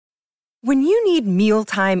When you need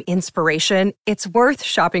mealtime inspiration, it's worth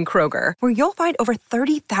shopping Kroger, where you'll find over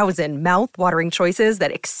 30,000 mouth-watering choices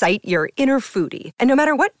that excite your inner foodie. And no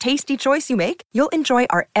matter what tasty choice you make, you'll enjoy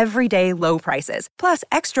our everyday low prices, plus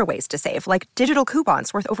extra ways to save, like digital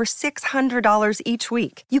coupons worth over $600 each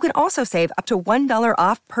week. You can also save up to $1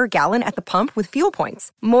 off per gallon at the pump with fuel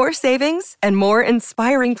points. More savings and more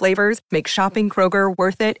inspiring flavors make shopping Kroger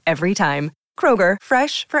worth it every time. Kroger,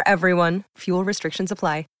 fresh for everyone. Fuel restrictions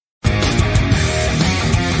apply.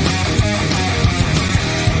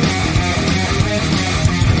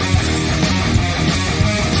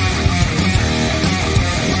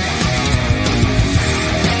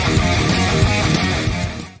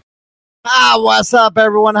 What's up,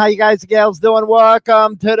 everyone? How you guys and gals doing?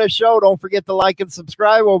 Welcome to the show. Don't forget to like and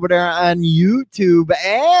subscribe over there on YouTube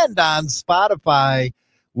and on Spotify,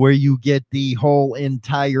 where you get the whole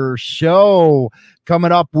entire show.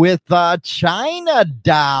 Coming up with China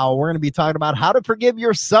Dow. We're going to be talking about how to forgive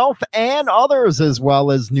yourself and others, as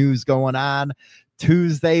well as news going on.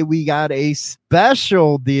 Tuesday, we got a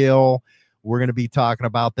special deal. We're going to be talking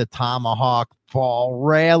about the Tomahawk Fall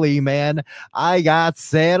Rally, man. I got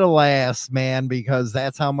sad last, man, because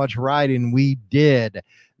that's how much riding we did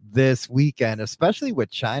this weekend, especially with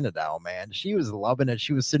China Dow, man. She was loving it.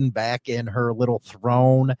 She was sitting back in her little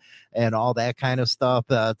throne and all that kind of stuff,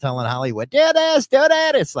 telling Hollywood, do this, do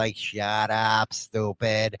that. It's like, shut up,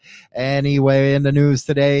 stupid. Anyway, in the news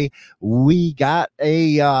today, we got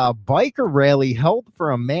a biker rally held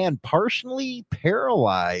for a man partially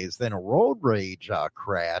paralyzed in a road rage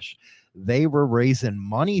crash. They were raising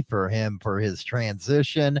money for him for his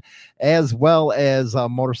transition, as well as a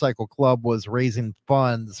motorcycle club was raising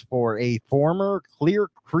funds for a former Clear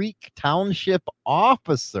Creek Township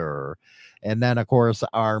officer. And then, of course,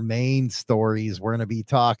 our main stories, we're going to be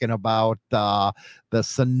talking about the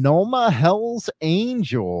Sonoma HELLS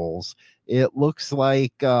Angels. It looks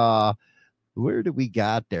like, where did we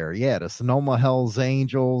got there? Yeah, the Sonoma HELLS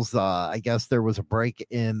Angels. I guess there was a break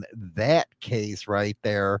in that case right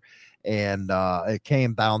there. And it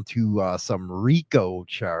came down to some RICO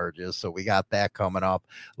charges. So we got that coming up.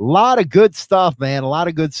 A lot of good stuff, man. A lot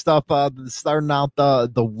of good stuff starting out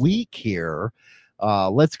the week here.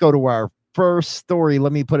 Let's go to our first story.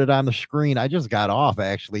 Let me put it on the screen. I just got off,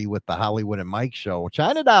 actually, with the Hollywood and Mike show.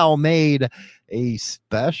 China Dow made a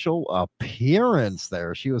special appearance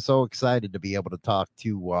there. She was so excited to be able to talk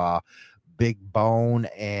to Big Bone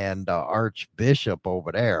and Archbishop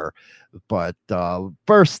over there. But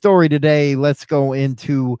first story today, let's go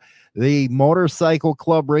into the motorcycle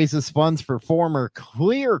club raises funds for former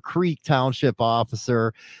Clear Creek Township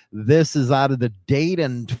officer. This is out of the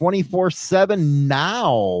Dayton 24/7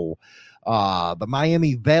 Now. The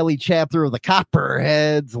Miami Valley chapter of the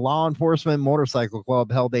Copperheads Law Enforcement Motorcycle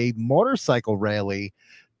Club held a motorcycle rally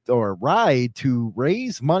or ride to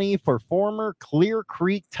raise money for former Clear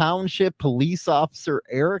Creek Township police officer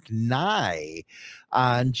Eric Nye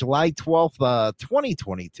on July 12th,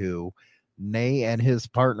 2022. Nye and his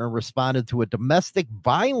partner responded to a domestic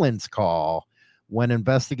violence call when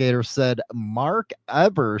investigators said Mark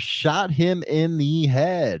Evers shot him in the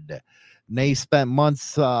head. Nye spent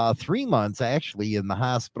 3 months actually in the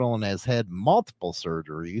hospital and has had multiple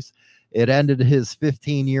surgeries. It ended his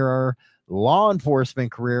 15-year law enforcement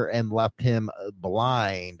career and left him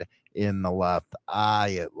blind in the left eye,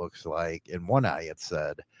 it looks like. In one eye, it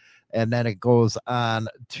said. And then it goes on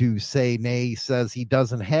to say, Nay says he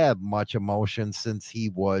doesn't have much emotion since he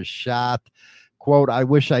was shot. Quote, I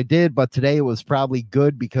wish I did, but today it was probably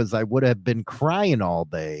good because I would have been crying all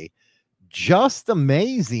day. Just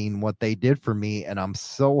amazing what they did for me, and I'm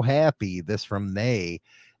so happy. This from Nay.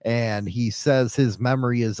 And he says his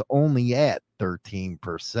memory is only at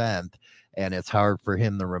 13%. And it's hard for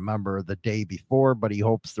him to remember the day before, but he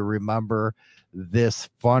hopes to remember this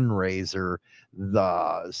fundraiser.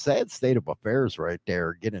 The sad state of affairs right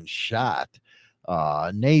there, getting shot.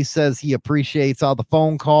 Nay says he appreciates all the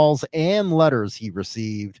phone calls and letters he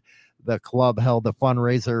received. The club held a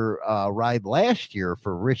fundraiser ride last year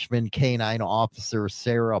for Richmond Canine Officer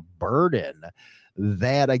Sarah Burden.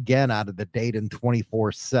 That again out of the Dayton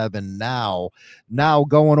 24/7 Now. Now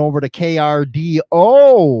going over to KRDO.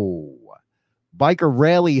 Biker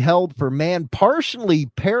rally held for man partially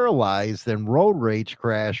paralyzed in road rage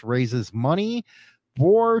crash raises money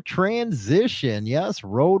for transition. Yes,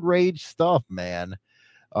 road rage stuff, man.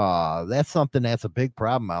 That's something that's a big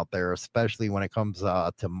problem out there, especially when it comes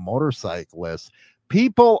to motorcyclists.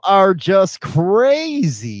 People are just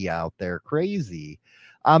crazy out there, crazy.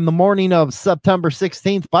 On the morning of September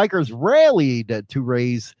 16th, bikers rallied to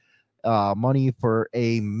raise money for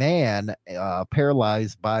a man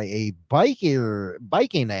paralyzed by a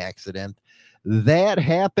biking accident that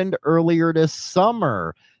happened earlier this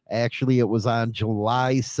summer. Actually, it was on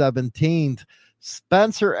July 17th.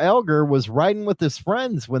 Spencer Elger was riding with his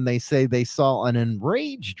friends when they say they saw an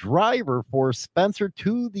enraged driver force Spencer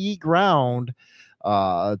to the ground.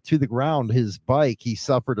 His bike. He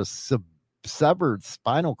suffered a severed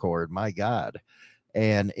spinal cord. My God,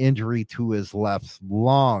 and injury to his left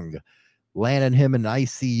lung, landing him in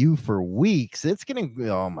ICU for weeks. It's getting,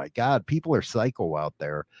 oh my God, people are psycho out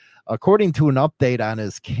there. According to an update on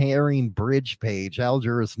his Caring Bridge page,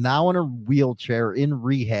 Alger is now in a wheelchair in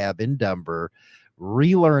rehab in Denver,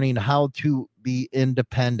 relearning how to be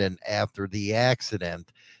independent after the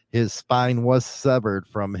accident. His spine was severed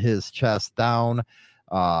from his chest down.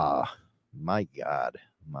 My God,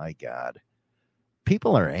 my God.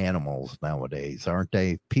 People are animals nowadays, aren't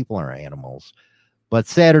they? People are animals. But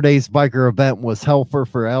Saturday's biker event was helpful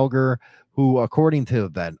for Elger, who, according to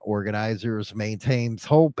event organizers, maintains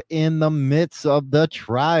hope in the midst of the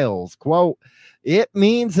trials. Quote, it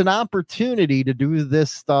means an opportunity to do this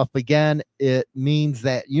stuff again. It means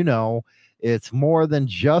that, it's more than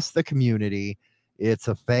just the community. It's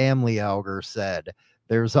a family, Elger said.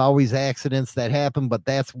 There's always accidents that happen, but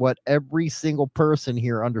that's what every single person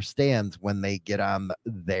here understands when they get on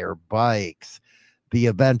their bikes. The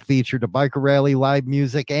event featured a biker rally, live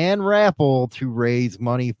music, and raffle to raise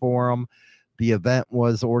money for them. The event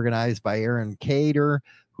was organized by Aaron Cater,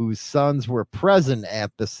 whose sons were present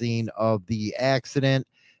at the scene of the accident.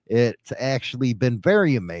 It's actually been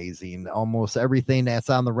very amazing. Almost everything that's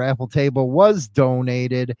on the raffle table was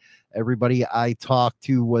donated. Everybody I talked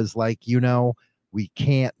to was like, we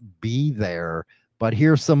can't be there, but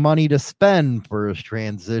here's some money to spend for his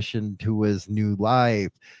transition to his new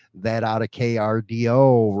life. That out of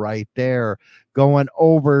KRDO right there. Going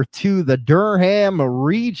over to the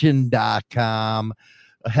DurhamRegion.com.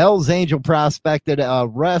 Hell's Angel prospected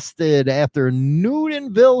arrested after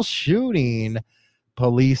Newtonville shooting.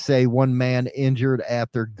 Police say one man injured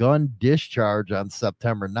after gun discharge on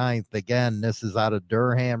September 9th. Again, this is out of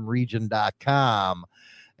DurhamRegion.com.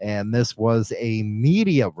 And this was a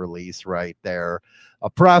media release right there. A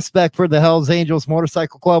prospect for the Hells Angels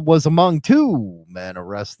Motorcycle Club was among two men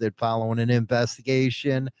arrested following an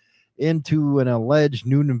investigation into an alleged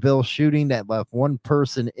Newtonville shooting that left one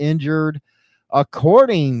person injured.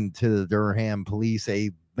 According to the Durham police, a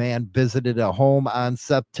man visited a home on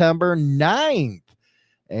September 9th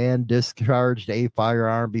and discharged a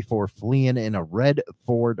firearm before fleeing in a red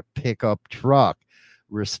Ford pickup truck.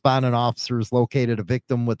 Responding officers located a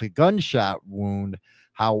victim with a gunshot wound.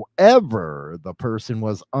 However, the person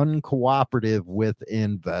was uncooperative with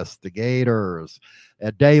investigators.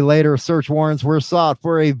 A day later, search warrants were sought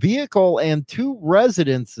for a vehicle and two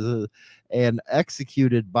residences and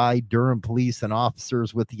executed by Durham police and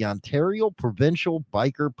officers with the Ontario Provincial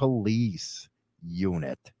Biker Police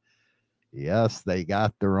Unit. Yes, they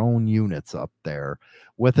got their own units up there.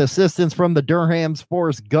 With assistance from the Durham's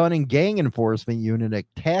Force Gun and Gang Enforcement Unit, a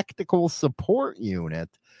tactical support unit.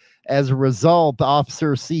 As a result, the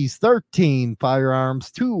officer seized 13 firearms,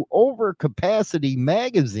 2 overcapacity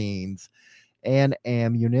magazines, and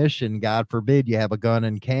ammunition. God forbid you have a gun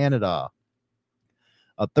in Canada.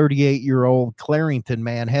 A 38-year-old Clarington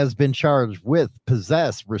man has been charged with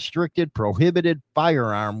possess restricted prohibited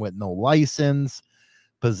firearm with no license.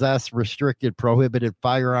 Possess restricted prohibited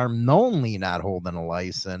firearm knowingly not holding a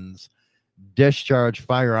license, discharge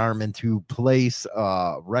firearm into place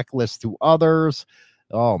reckless to others.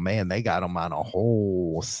 Oh man, they got them on a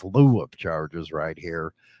whole slew of charges right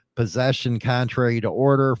here. Possession contrary to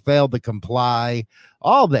order, failed to comply,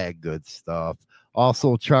 all that good stuff.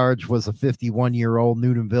 Also charged was a 51-year-old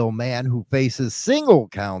Newtonville man who faces single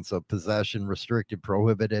counts of possession, restricted,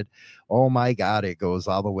 prohibited. Oh my God, it goes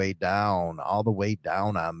all the way down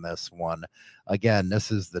on this one. Again,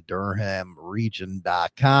 this is the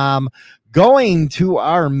DurhamRegion.com. Going to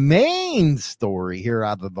our main story here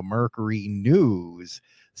out of the Mercury News.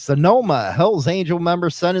 Sonoma Hells Angel member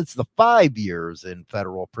sentenced to 5 years in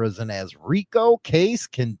federal prison as RICO case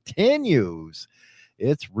continues.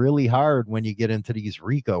 It's really hard when you get into these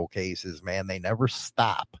RICO cases, man. They never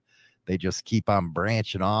stop. They just keep on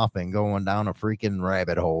branching off and going down a freaking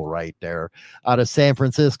rabbit hole right there. Out of San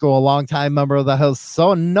Francisco, a longtime member of the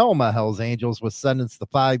Sonoma Hells Angels was sentenced to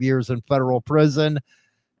 5 years in federal prison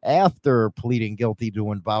after pleading guilty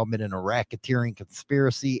to involvement in a racketeering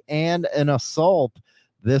conspiracy and an assault.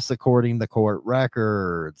 This according to court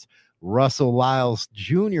records. Russell Lyles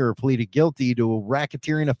Jr. pleaded guilty to a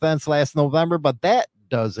racketeering offense last November, but that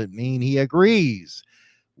doesn't mean he agrees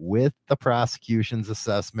with the prosecution's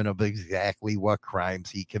assessment of exactly what crimes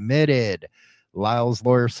he committed. Lyle's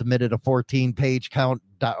lawyer submitted a 14-page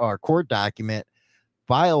court document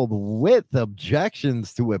filed with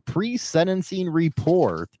objections to a pre-sentencing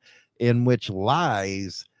report in which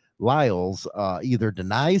Lyles either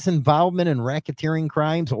denies involvement in racketeering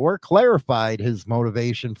crimes or clarified his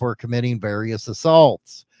motivation for committing various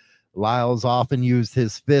assaults. Lyles often used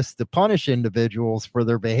his fists to punish individuals for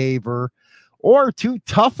their behavior or to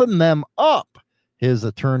toughen them up. His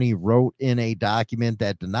attorney wrote in a document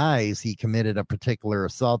that denies he committed a particular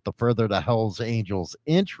assault to further the Hells Angels'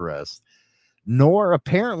 interest, nor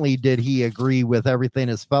apparently did he agree with everything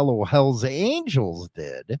his fellow Hells Angels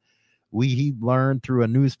did. We learned through a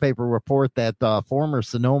newspaper report that former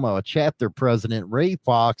Sonoma chapter president Ray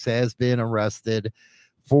Fox has been arrested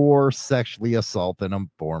for sexually assaulting a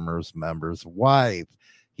former member's wife.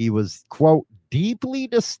 He was, quote, deeply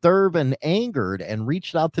disturbed and angered and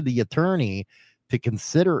reached out to the attorney to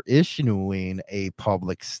consider issuing a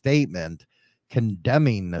public statement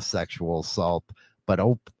condemning the sexual assault, but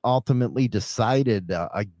ultimately decided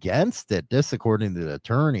against it. This, according to the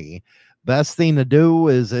attorney. Best thing to do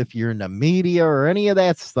is, if you're in the media or any of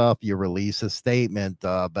that stuff, you release a statement.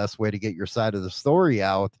 Best way to get your side of the story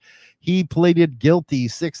out. He pleaded guilty.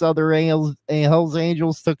 6 other Hells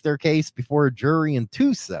Angels took their case before a jury in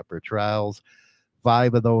 2 separate trials.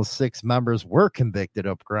 5 of those 6 members were convicted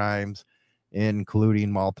of crimes,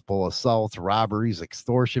 including multiple assaults, robberies,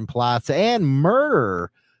 extortion plots, and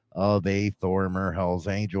murder of a former Hells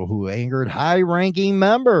Angel who angered high-ranking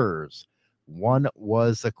members. 1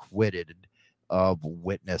 was acquitted of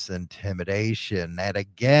witness intimidation. That,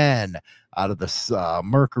 again, out of the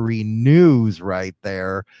Mercury News right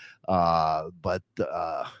there. But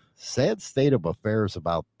sad state of affairs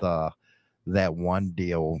about that one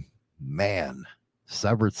deal. Man,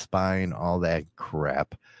 severed spine, all that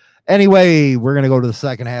crap. Anyway, we're going to go to the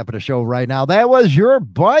second half of the show right now. That was your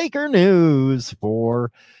biker news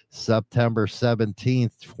for September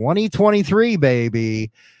 17th, 2023,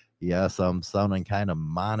 baby. Yes, I'm sounding kind of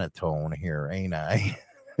monotone here, ain't I?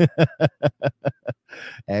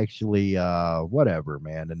 Actually, whatever,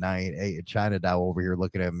 man. The China Doll over here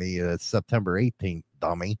looking at me. It's September 18th,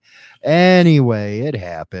 dummy. Anyway, it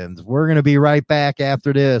happens. We're going to be right back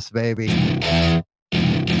after this, baby.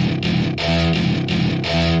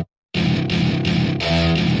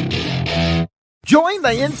 Join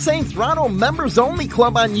the Insane Throttle Members Only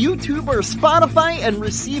Club on YouTube or Spotify and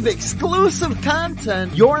receive exclusive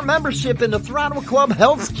content. Your membership in the Throttle Club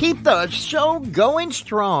helps keep the show going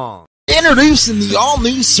strong. Introducing the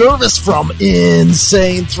all-new service from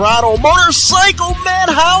Insane Throttle, Motorcycle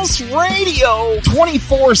Madhouse Radio.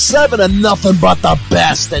 24/7 and nothing but the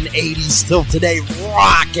best in 80s till today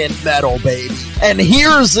rock and metal, baby. And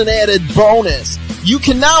here's an added bonus. You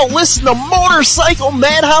can now listen to Motorcycle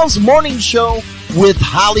Madhouse Morning Show with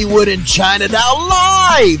Hollywood and China Doll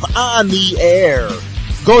live on the air.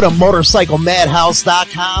 Go to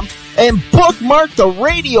motorcyclemadhouse.com and bookmark the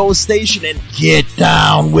radio station and get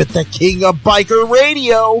down with the king of biker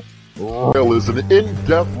radio. Well, is an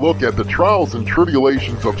in-depth look at the trials and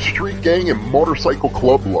tribulations of street gang and motorcycle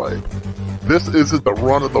club life. This isn't the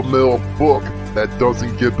run-of-the-mill book that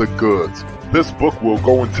doesn't give the goods. This book will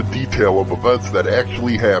go into detail of events that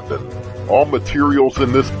actually happened. All materials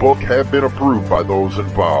in this book have been approved by those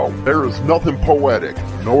involved. There is nothing poetic,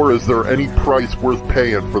 nor is there any price worth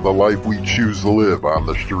paying for the life we choose to live on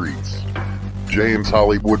the streets. James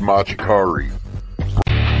Hollywood Machikari.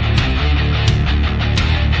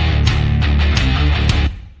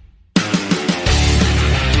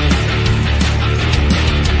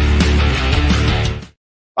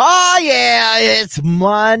 Oh, yeah, it's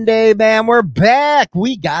Monday, man. We're back.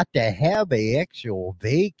 We got to have an actual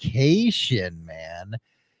vacation, man.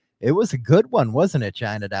 It was a good one, wasn't it,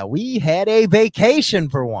 China Doll? We had a vacation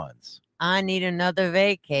for once. I need another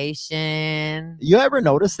vacation. You ever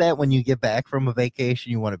notice that when you get back from a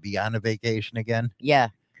vacation, you want to be on a vacation again? Yeah,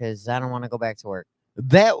 because I don't want to go back to work.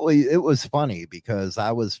 It was funny because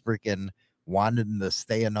I was freaking wanting to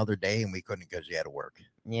stay another day and we couldn't because you had to work.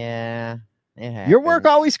 Yeah. Your work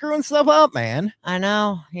always screwing stuff up, man. I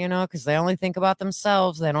know, because they only think about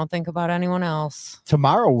themselves. They don't think about anyone else.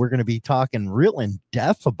 Tomorrow, we're going to be talking real in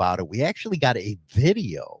depth about it. We actually got a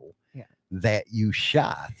video that you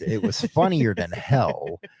shot. It was funnier than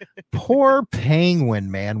hell. Poor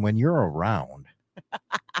Penguin, man, when you're around.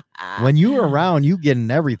 When you're around, you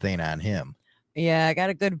getting everything on him. Yeah, I got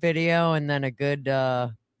a good video and then a good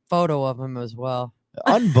photo of him as well.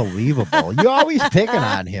 Unbelievable. You always picking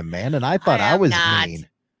on him, man. And I thought I was mean.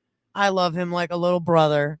 I love him like a little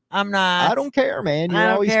brother. I'm not. I don't care, man. You're I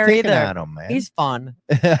don't always care picking either. on him, man. He's fun.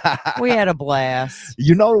 We had a blast.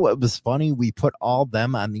 You know what was funny? We put all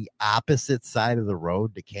them on the opposite side of the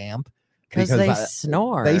road to camp Because they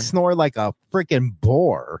snore. They snore like a freaking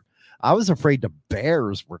boar. I was afraid the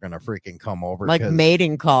bears were gonna freaking come over, like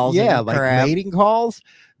mating calls. Yeah, and like crap. mating calls,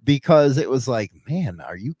 because it was like, man,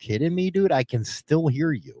 are you kidding me, dude? I can still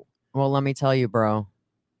hear you. Well, let me tell you, bro,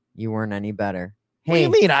 you weren't any better. What do Hey,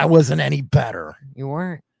 you mean I wasn't any better? you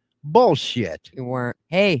weren't. Bullshit. You weren't.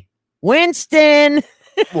 Hey, Winston.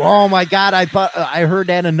 Oh my God, I thought I heard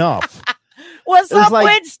that enough. What's It was up, like-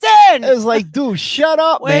 Winston? It was like, dude, shut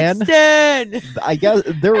up, man. Winston. I guess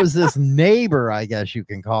there was this neighbor, I guess you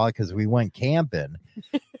can call it, because we went camping.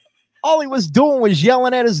 All he was doing was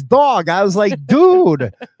yelling at his dog. I was like,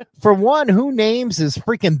 dude, for one, who names his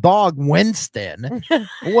freaking dog Winston?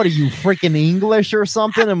 What are you, freaking English or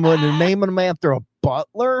something? And when they're naming him after a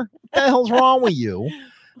butler? What the hell's wrong with you?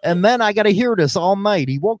 And then I got to hear this all night.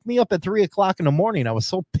 He woke me up at 3 o'clock in the morning. I was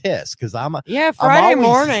so pissed because Friday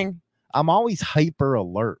morning. I'm always hyper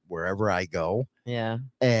alert wherever I go. Yeah.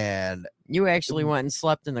 And You actually went and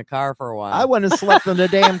slept in the car for a while. I went and slept in the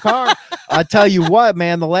damn car. I tell you what,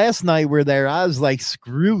 man, the last night we were there, I was like,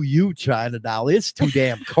 screw you, China Doll. It's too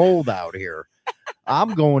damn cold out here.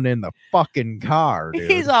 I'm going in the fucking car,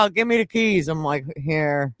 dude. He's all, give me the keys. I'm like,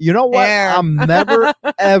 here. You know what? There. I'm never,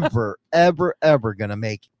 ever, ever, ever going to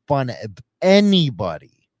make fun of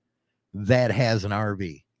anybody that has an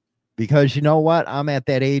RV. Because you know what? I'm at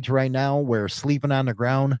that age right now where sleeping on the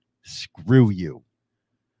ground, screw you.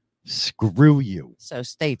 Screw you. So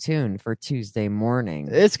stay tuned for Tuesday morning.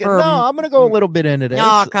 It's good. No, I'm going to go a little bit into this.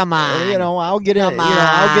 Oh, come on. You know, I'll get in, Come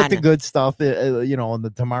I'll get the on. good stuff, you know, in the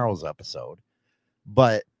tomorrow's episode.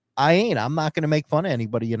 But I'm not going to make fun of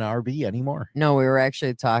anybody in an RV anymore. No, we were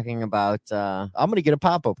actually talking about I'm going to get a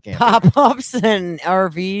pop-up camper. pop-ups and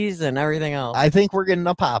RVs and everything else. I think we're getting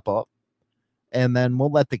a pop-up, and then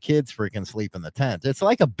we'll let the kids freaking sleep in the tent. It's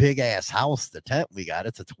like a big-ass house, the tent we got.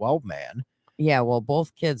 It's a 12-man. Yeah, well,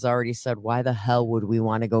 both kids already said, why the hell would we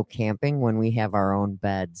want to go camping when we have our own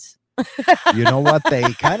beds? You know what? They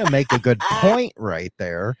kind of make a good point right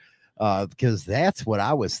there, because that's what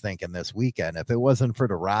I was thinking this weekend. If it wasn't for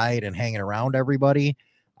the ride and hanging around everybody,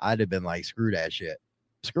 I'd have been like, screw that shit.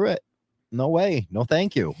 Screw it. No way. No,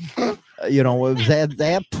 thank you. You know, it was at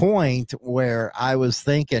that point where I was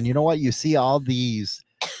thinking, you know what? You see all these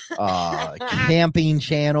camping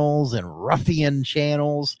channels and ruffian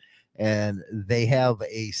channels, and they have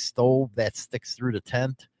a stove that sticks through the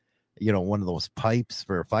tent, you know, one of those pipes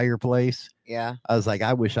for a fireplace. Yeah. I was like,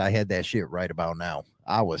 I wish I had that shit right about now.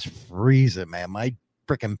 I was freezing, man. My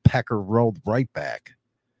freaking pecker rolled right back.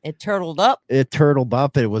 It turtled up. It turtled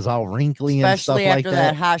up. It was all wrinkly and stuff Especially like after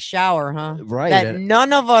that hot shower, huh? Right. That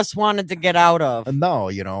none of us wanted to get out of. No,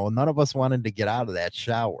 you know, none of us wanted to get out of that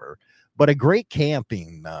shower. But a great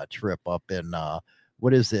camping trip up in,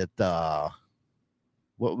 what is it?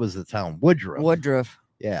 What was the town? Woodruff. Woodruff.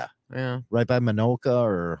 Yeah. Yeah. Right by Minoka,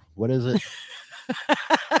 or what is it?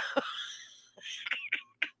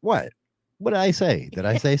 What? What did I say? Did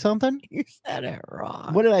I say something? You said it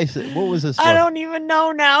wrong. What did I say? What was this? I don't even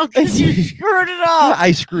know now because you screwed it up.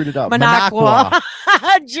 I screwed it up. Minocqua.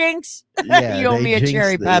 Jinx. Yeah, You owe they me a jinxed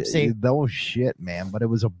cherry it. Pepsi. No shit, man. But it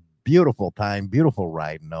was a beautiful time, beautiful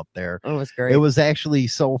riding up there. Oh, it was great. It was actually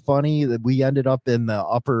so funny that we ended up in the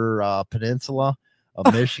upper peninsula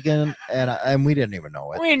of Michigan, and we didn't even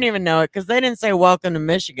know it. We didn't even know it because they didn't say welcome to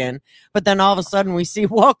Michigan. But then all of a sudden we see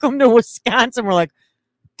welcome to Wisconsin. We're like,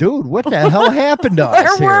 Dude, what the hell happened to where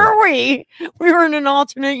us here? were we? We were in an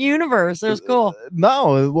alternate universe. It was cool.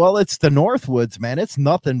 No, well, it's the Northwoods, man. It's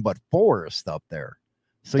nothing but forest up there.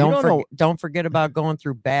 So you don't know. Don't forget about going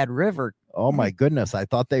through Bad River. Oh my goodness. I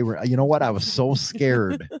thought they were, you know what? I was so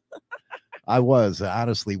scared. I was,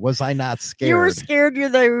 honestly. Was I not scared? You were scared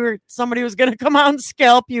somebody was going to come out and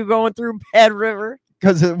scalp you going through Bad River.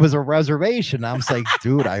 Because it was a reservation. I was like,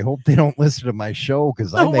 dude, I hope they don't listen to my show,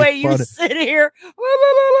 because I The way make you fun of, sit here.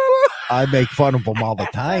 I make fun of them all the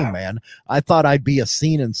time, man. I thought I'd be a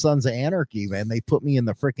scene in Sons of Anarchy, man. They put me in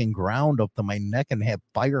the freaking ground up to my neck and have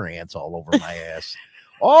fire ants all over my ass.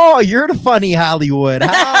 Oh, you're the funny Hollywood.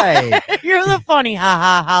 Hi. You're the funny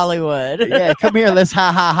Hollywood. Yeah, come here. Let's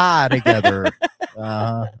ha together.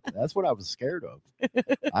 That's what I was scared of.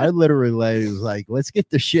 I literally was like, let's get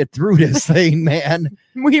the shit through this thing, man.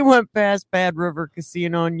 We went past Bad River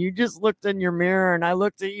Casino and you just looked in your mirror and I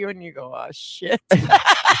looked at you and you go, oh shit.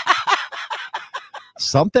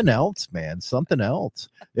 Something else, man. Something else.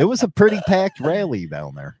 It was a pretty packed rally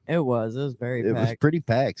down there. It was very It was packed. pretty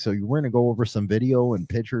packed. So we're going to go over some video and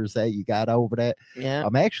pictures that you got over that. Yeah,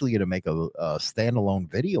 I'm actually going to make a standalone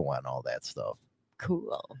video on all that stuff.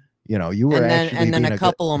 cool. You know, you were and then being a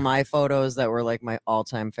couple of my photos that were like my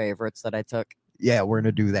all-time favorites that I took. Yeah, we're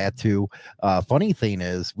gonna do that too. Funny thing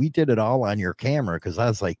is, we did it all on your camera because I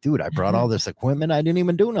was like, dude, I brought all this equipment. I didn't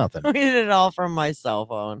even do nothing. We did it all from my cell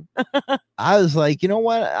phone. I was like, you know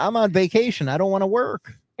what? I'm on vacation. I don't want to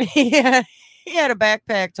work. Yeah, he had a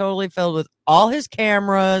backpack totally filled with all his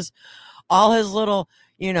cameras, all his little,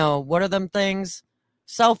 what are them things?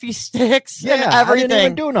 Selfie sticks and everything. I didn't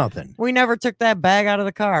even do nothing. We never took that bag out of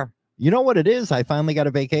the car. You know what it is? I finally got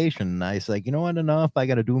a vacation. And I was like, you know what? Enough. I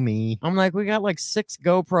got to do me. I'm like, we got like 6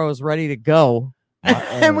 GoPros ready to go.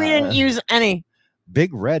 And we didn't use any.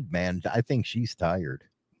 Big Red, man. I think she's tired.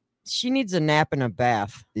 She needs a nap and a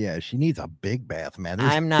bath. Yeah, she needs a big bath, man.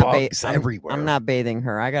 There's I'm not bugs everywhere. I'm not bathing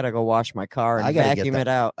her. I gotta go wash my car and vacuum it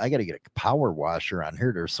out. I gotta get a power washer on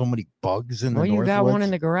here. There's so many bugs in the you got one Northwoods.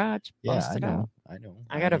 in the garage. Yeah, Bust it out. I know.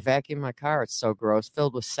 I gotta vacuum my car. It's so gross,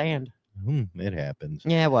 filled with sand. It happens.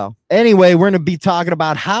 Yeah, well. Anyway, we're going to be talking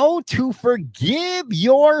about how to forgive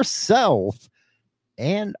yourself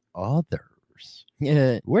and others.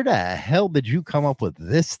 Yeah. Where the hell did you come up with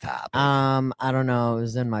this topic? I don't know. It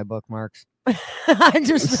was in my bookmarks. I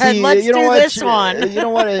just said, let's do this one. You know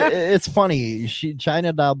what? It's funny.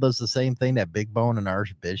 China Doll does the same thing that Big Bone and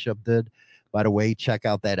Archbishop did. By the way, check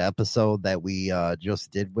out that episode that we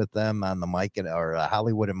just did with them on the Mike or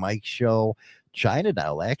Hollywood and Mike show. China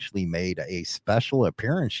Doll actually made a special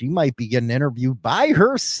appearance. She might be getting interviewed by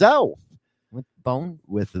herself with Bone,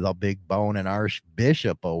 with the Big Bone and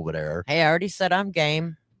Archbishop over there. Hey, I already said I'm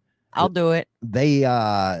game. I'll do it. They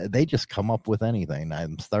just come up with anything.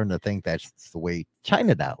 I'm starting to think that's the way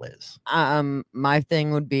China Doll is. My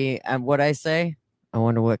thing would be what I say. I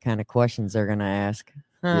wonder what kind of questions they're gonna ask.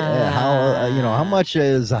 Yeah, how much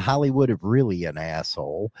is Hollywood really an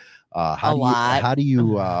asshole? How do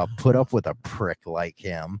you put up with a prick like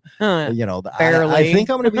him? Barely. I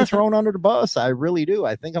think I'm going to be thrown under the bus. I really do.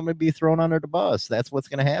 I think I'm going to be thrown under the bus. That's what's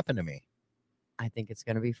going to happen to me. I think it's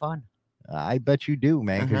going to be fun. I bet you do,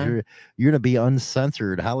 man, because you're going to be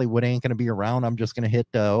uncensored. Hollywood ain't going to be around. I'm just going to hit,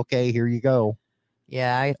 okay, here you go.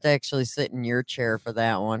 Yeah, I have to actually sit in your chair for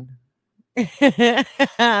that one.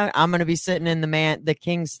 I'm gonna be sitting in the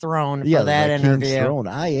king's throne for that interview. King's throne.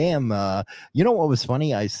 I am. You know what was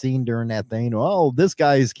funny? I seen during that thing. Oh, this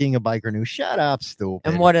guy is king of biker news. Shut up, stupid.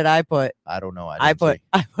 And what did I put? I don't know. I put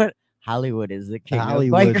Hollywood is the king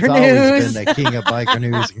Hollywood's of biker always news. been the king of biker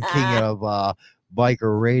news and king of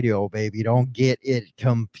biker radio, baby. Don't get it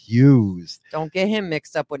confused. Don't get him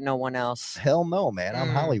mixed up with no one else. Hell no, man. I'm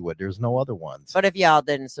Hollywood. There's no other ones. But if y'all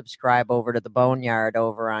didn't subscribe over to the Boneyard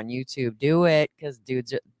over on YouTube, do it, because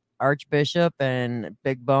dudes, Archbishop and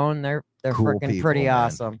Big Bone, they're cool freaking people, pretty man.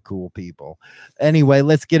 awesome. Cool people. Anyway,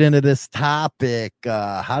 let's get into this topic.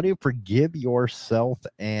 How do you forgive yourself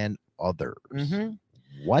and others?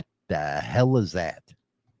 What the hell is that?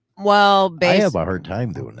 Well, I have a hard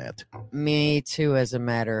time doing that. Me too, as a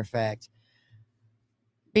matter of fact.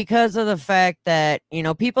 Because of the fact that,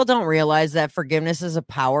 people don't realize that forgiveness is a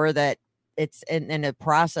power that it's in a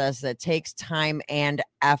process that takes time and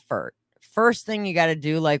effort. First thing you got to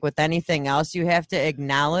do, like with anything else, you have to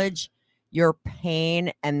acknowledge your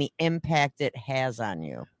pain and the impact it has on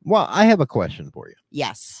you. Well, I have a question for you.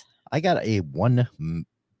 Yes. I got a one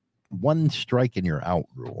strike and you're out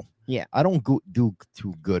rule. Yeah. I don't do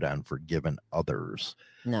too good on forgiving others.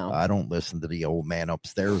 No. I don't listen to the old man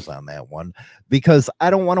upstairs on that one because I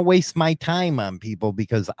don't want to waste my time on people,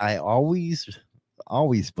 because I always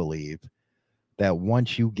believe that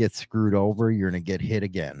once you get screwed over, you're going to get hit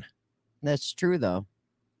again. That's true, though.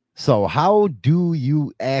 So how do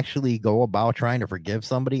you actually go about trying to forgive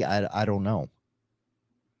somebody? I don't know.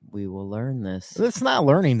 We will learn this. It's not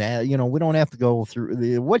learning that, we don't have to go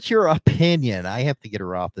through what's your opinion? I have to get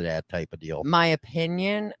her off to that type of deal. My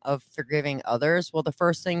opinion of forgiving others. Well, the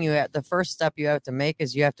first step you have to make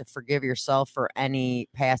is you have to forgive yourself for any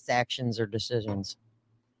past actions or decisions.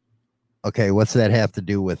 Okay. What's that have to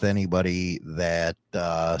do with anybody that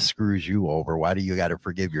screws you over? Why do you got to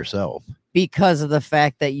forgive yourself? Because of the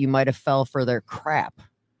fact that you might have fell for their crap.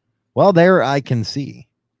 Well, there I can see.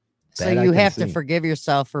 So you have to forgive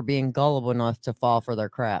yourself for being gullible enough to fall for their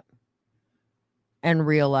crap and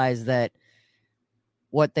realize that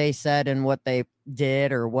what they said and what they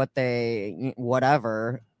did or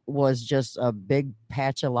whatever was just a big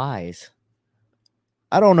patch of lies.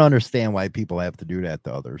 I don't understand why people have to do that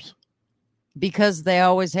to others. Because they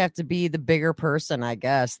always have to be the bigger person, I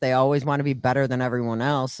guess. They always want to be better than everyone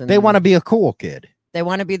else. And They want to be a cool kid. They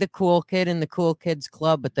want to be the cool kid in the cool kids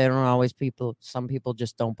club, but they don't always some people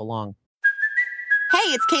just don't belong.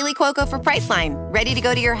 Hey, it's Kaylee Cuoco for Priceline. Ready to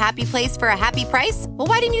go to your happy place for a happy price? Well,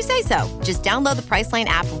 why didn't you say so? Just download the Priceline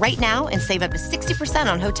app right now and save up to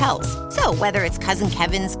 60% on hotels. So whether it's Cousin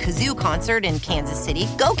Kevin's Kazoo Concert in Kansas City,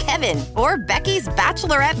 go Kevin, or Becky's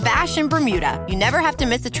Bachelorette Bash in Bermuda, you never have to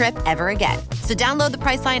miss a trip ever again. So download the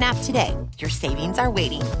Priceline app today. Your savings are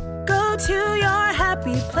waiting. Go to your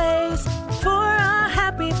happy place for a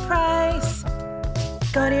happy price.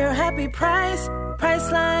 Go to your happy price,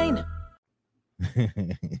 Priceline.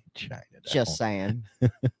 China Just saying.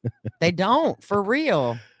 They don't, for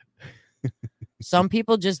real. Some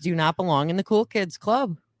people just do not belong in the cool kids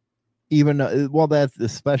club. Even that's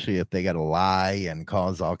especially if they got to lie and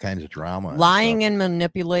cause all kinds of drama. Lying and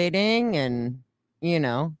manipulating and,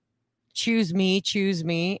 choose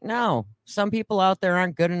me. No, some people out there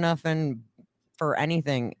aren't good enough for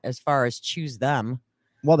anything as far as choose them.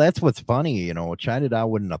 Well, that's what's funny. China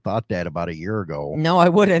Doll wouldn't have thought that about a year ago. No, I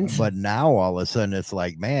wouldn't. But now all of a sudden it's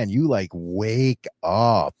like, man, you wake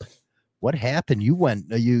up. What happened? You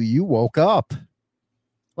woke up.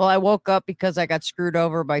 Well, I woke up because I got screwed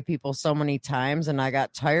over by people so many times and I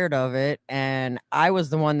got tired of it. And I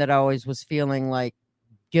was the one that always was feeling like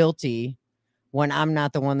guilty when I'm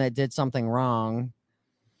not the one that did something wrong.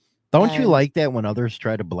 Don't you like that when others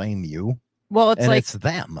try to blame you? Well, it's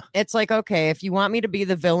them. It's like, okay, if you want me to be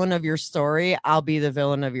the villain of your story, I'll be the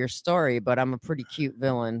villain of your story, but I'm a pretty cute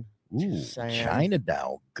villain. Ooh, China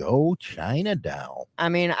Doll. Go China Doll. I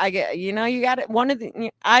mean, I get, you got it.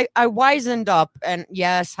 I wisened up, and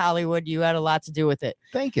yes, Hollywood, you had a lot to do with it.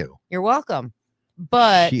 Thank you. You're welcome.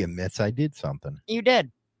 But she admits I did something. You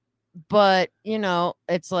did. But,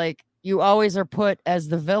 it's like you always are put as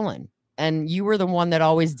the villain. And you were the one that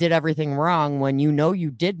always did everything wrong when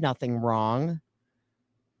you did nothing wrong.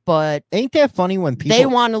 But ain't that funny when people they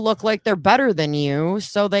want to look like they're better than you,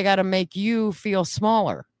 so they got to make you feel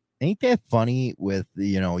smaller. Ain't that funny with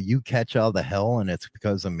you catch all the hell and it's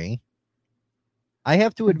because of me? I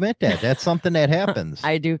have to admit that's something that happens.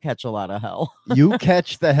 I do catch a lot of hell. You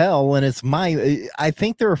catch the hell and it's I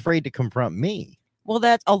think they're afraid to confront me. Well,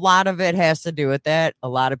 that's a lot of it has to do with that. A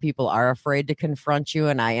lot of people are afraid to confront you,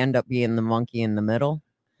 and I end up being the monkey in the middle.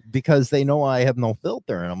 Because they know I have no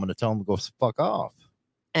filter, and I'm going to tell them to go fuck off.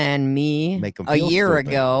 And me, a year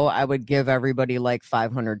ago, I would give everybody like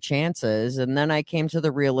 500 chances, and then I came to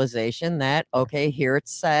the realization that, okay, here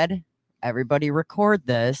it's said, everybody record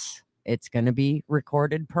this. It's going to be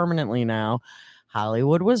recorded permanently now.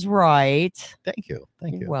 Hollywood was right. Thank you.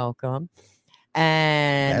 You're welcome.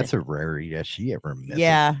 And that's a rarity that she ever missed.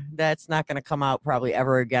 Yeah, that's not going to come out probably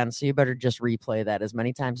ever again. So you better just replay that as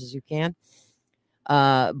many times as you can.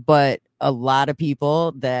 But a lot of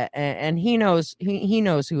people and he knows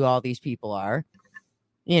who all these people are.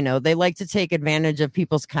 They like to take advantage of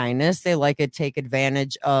people's kindness. They like to take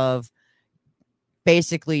advantage of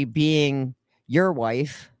basically being your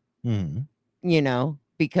wife,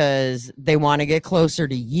 because they want to get closer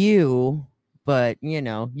to you. But,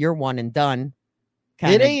 you're one and done.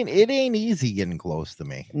 It ain't easy getting close to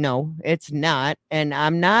me. No, it's not. And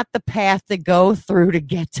I'm not the path to go through to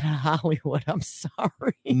get to Hollywood. I'm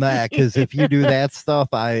sorry. Nah, because if you do that stuff,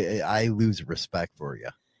 I lose respect for you.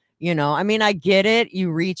 I mean, I get it.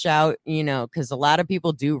 You reach out, because a lot of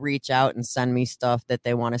people do reach out and send me stuff that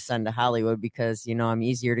they want to send to Hollywood because, I'm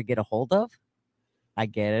easier to get a hold of. I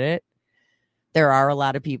get it. There are a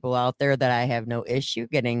lot of people out there that I have no issue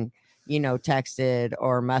getting, texted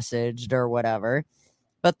or messaged or whatever.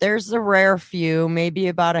 But there's the rare few, maybe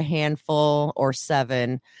about a handful or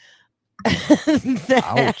 7.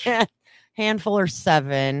 Ouch. Handful or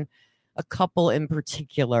 7, a couple in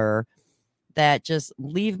particular that just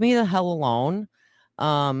leave me the hell alone.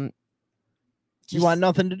 You want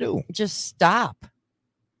nothing to do. Just stop.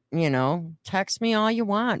 Text me all you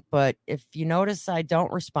want. But if you notice I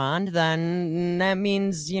don't respond, then that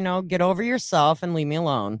means, get over yourself and leave me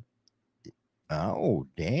alone. Oh,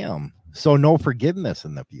 damn. So no forgiveness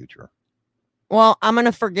in the future. Well, I'm going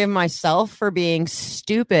to forgive myself for being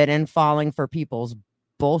stupid and falling for people's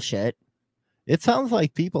bullshit. It sounds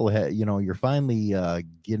like people, you're finally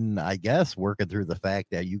getting, I guess, working through the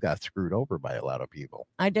fact that you got screwed over by a lot of people.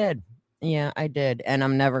 I did. Yeah, I did. And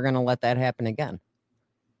I'm never going to let that happen again.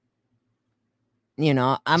 You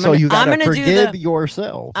gotta forgive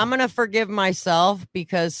yourself. I'm going to forgive myself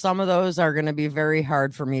because some of those are going to be very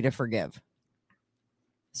hard for me to forgive.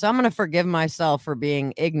 So I'm going to forgive myself for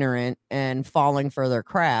being ignorant and falling for their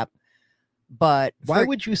crap. But why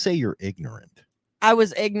would you say you're ignorant? I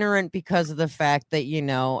was ignorant because of the fact that, you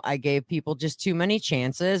know, I gave people just too many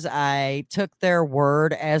chances. I took their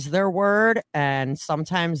word as their word, and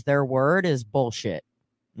sometimes their word is bullshit.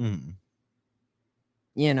 Mm.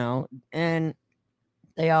 You know, and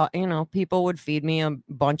they all, you know, people would feed me a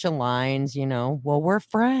bunch of lines, you know, well, we're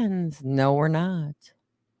friends. No, we're not.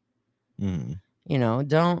 Mm. You know,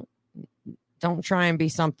 don't try and be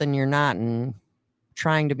something you're not, and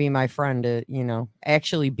trying to be my friend to, you know,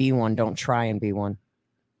 actually be one. Don't try and be one.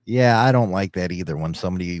 Yeah, I don't like that either when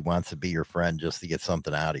somebody wants to be your friend just to get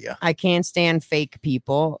something out of you. I can't stand fake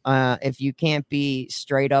people. If you can't be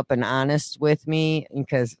straight up and honest with me,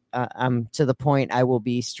 because I'm to the point I will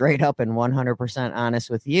be straight up and 100% honest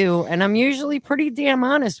with you. And I'm usually pretty damn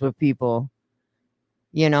honest with people,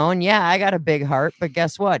 you know, and yeah, I got a big heart, but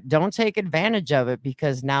guess what? Don't take advantage of it,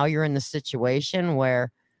 because now you're in the situation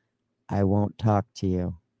where I won't talk to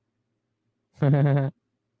you.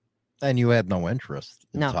 And you have no interest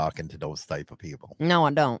in No. talking to those type of people. No,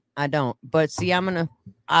 I don't. But see, I'm going to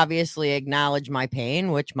obviously acknowledge my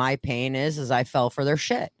pain, which my pain is I fell for their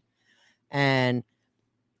shit. And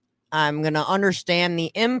I'm going to understand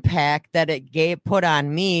the impact that it put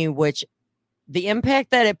on me, which the impact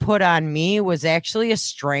that it put on me was actually a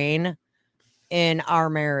strain in our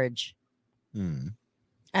marriage and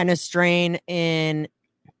a strain in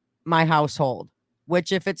my household,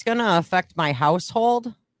 which if it's going to affect my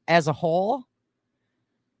household as a whole,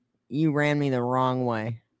 you ran me the wrong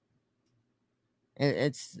way.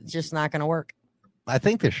 It's just not going to work. I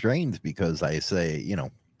think the strains because I say, you know,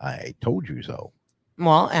 I told you so.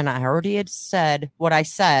 Well, and I already had said what I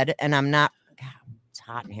said, and I'm not. God, it's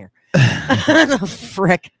hot in here.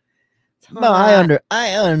 Frick. No,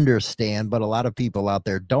 I understand, but a lot of people out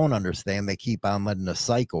there don't understand. They keep on letting the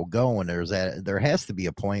cycle go, and there has to be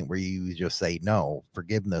a point where you just say no.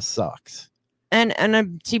 Forgiveness sucks.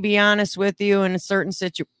 And to be honest with you, in a certain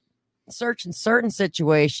situations,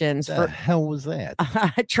 What the hell was that?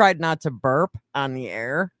 I tried not to burp on the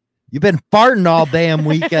air. You've been farting all damn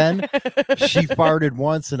weekend. She farted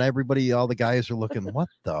once, and all the guys are looking. What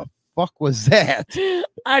the fuck was that?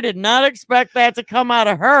 I did not expect that to come out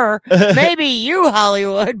of her. Maybe you,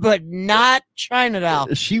 Hollywood, but not China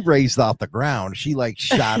Doll. She raised off the ground. She like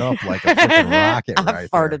shot up like a freaking rocket. I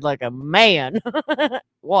farted like a man.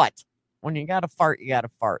 What? When you got to fart, you got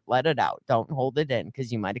to fart. Let it out. Don't hold it in,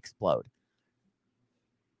 because you might explode.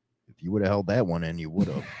 If you would have held that one in, you would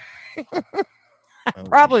have. I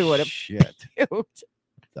probably would have. Shit. The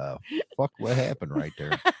fuck, what happened right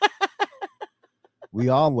there? We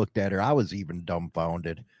all looked at her. I was even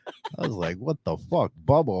dumbfounded. I was like, what the fuck?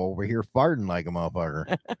 Bubba over here farting like a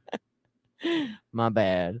motherfucker. My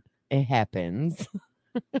bad. It happens.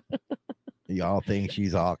 Y'all think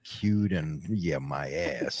she's all cute and yeah, my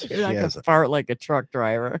ass. She I can fart like a truck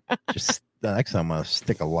driver. Just the next time I'm gonna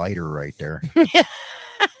stick a lighter right there.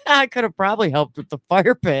 I could have probably helped with the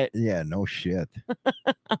fire pit. Yeah, no shit.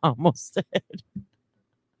 Almost did.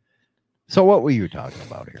 So what were you talking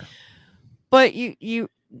about here? But you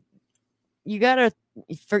gotta.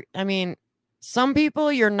 I mean, some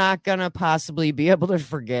people you're not gonna possibly be able to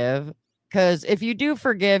forgive, because if you do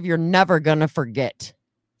forgive, you're never gonna forget.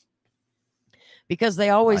 Because they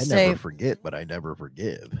always say, never forget, but I never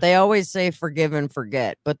forgive. They always say forgive and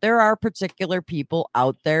forget. But there are particular people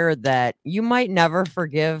out there that you might never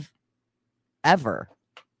forgive ever,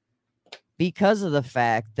 because of the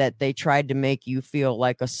fact that they tried to make you feel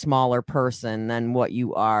like a smaller person than what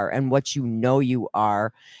you are and what you know you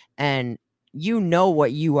are. And you know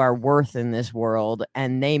what you are worth in this world.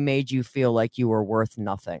 And they made you feel like you were worth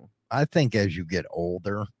nothing. I think as you get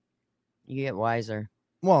older, you get wiser.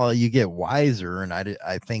 Well, you get wiser, and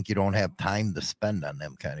I think you don't have time to spend on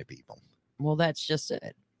them kind of people. Well, that's just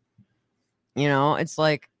it. You know, it's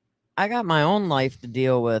like, I got my own life to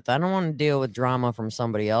deal with. I don't want to deal with drama from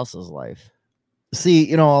somebody else's life. See,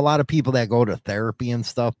 you know, a lot of people that go to therapy and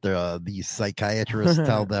stuff, these psychiatrists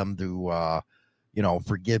tell them to, you know,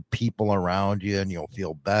 forgive people around you and you'll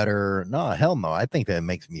feel better. No, hell no. I think that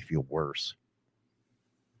makes me feel worse.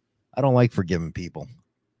 I don't like forgiving people.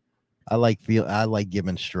 I like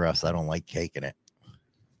giving stress. I don't like taking it.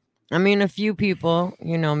 I mean, a few people,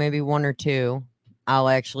 you know, maybe one or two, I'll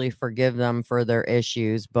actually forgive them for their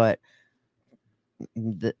issues, but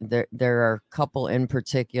there are a couple in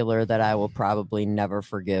particular that I will probably never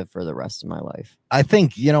forgive for the rest of my life. I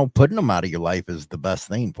think, you know, putting them out of your life is the best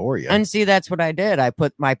thing for you. And see, that's what I did. I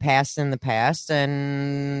put my past in the past,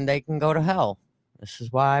 and they can go to hell. This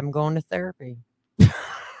is why I'm going to therapy.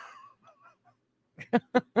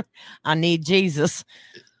 I need Jesus.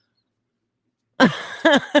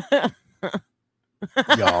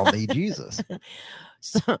 Y'all need Jesus.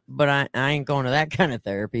 So, but I ain't going to that kind of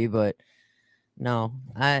therapy. But no,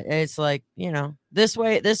 it's like, this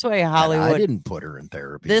way Hollywood. I didn't put her in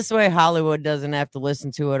therapy. This way Hollywood doesn't have to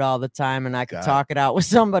listen to it all the time, and I can talk it out with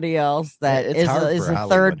somebody else that is a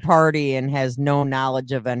third party and has no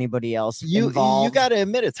knowledge of anybody else involved. You got to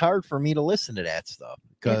admit it's hard for me to listen to that stuff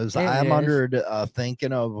because I'm under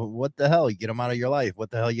thinking of what the hell, you get them out of your life. What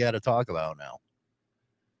the hell you got to talk about now?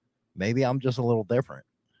 Maybe I'm just a little different.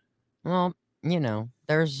 Well,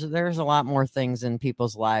 there's a lot more things in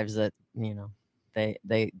people's lives that,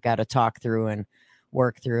 they got to talk through and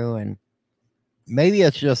work through, and maybe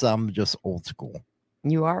it's just I'm just old school.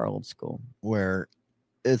 You are old school, where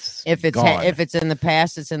if it's in the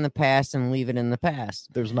past, it's in the past, and leave it in the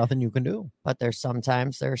past. There's nothing you can do. But there's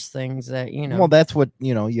things that Well, that's what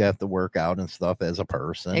you have to work out and stuff as a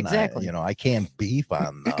person. Exactly. I can't beef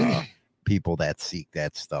on people that seek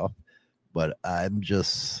that stuff, but I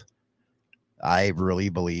really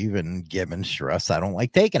believe in giving stress. I don't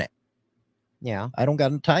like taking it. Yeah. I don't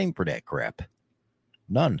got time for that crap.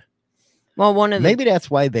 None. Well, maybe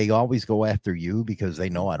that's why they always go after you, because they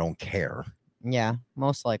know I don't care. Yeah,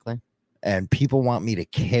 most likely. And people want me to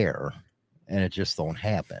care, and it just don't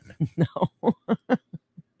happen. No.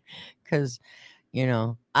 Because,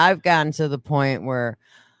 I've gotten to the point where,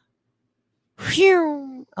 there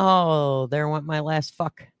went my last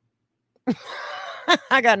fuck.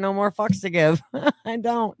 I got no more fucks to give. I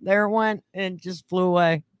don't. There it went, and it just flew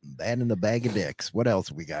away. That in the bag of dicks. What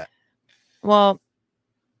else we got? Well,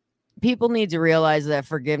 people need to realize that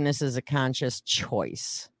forgiveness is a conscious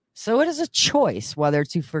choice. So it is a choice whether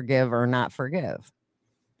to forgive or not forgive.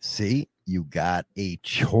 See, you got a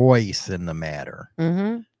choice in the matter.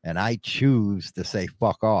 Mm-hmm. And I choose to say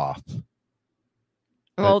fuck off.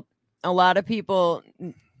 Well, a lot of people,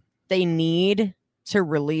 they need to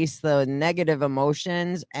release the negative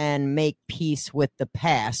emotions and make peace with the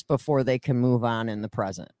past before they can move on in the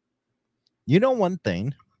present. One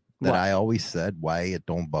thing that I always said, why it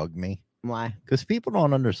don't bug me? Why? Because people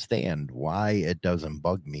don't understand why it doesn't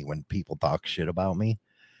bug me when people talk shit about me.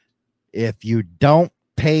 If you don't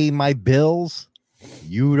pay my bills,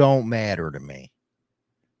 you don't matter to me.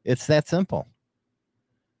 It's that simple.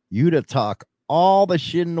 You to talk all the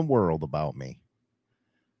shit in the world about me.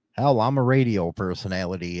 Hell, I'm a radio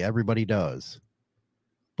personality. Everybody does.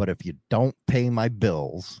 But if you don't pay my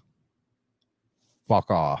bills,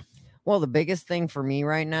 fuck off. Well, the biggest thing for me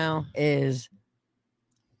right now is,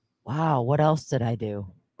 wow, what else did I do?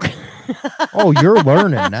 Oh, you're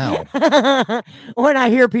learning now. When I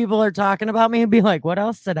hear people are talking about me, and be like, what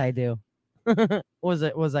else did I do? Was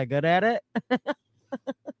I good at it?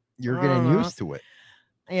 You're getting used to it.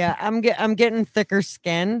 Yeah, I'm getting thicker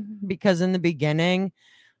skin, because in the beginning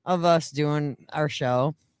of us doing our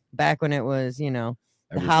show, back when it was, the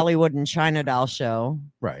Hollywood and China Doll show,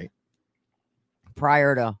 right,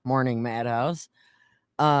 prior to Morning Madhouse,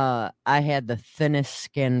 I had the thinnest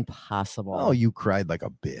skin possible. Oh, you cried like a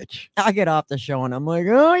bitch. I get off the show and I'm like,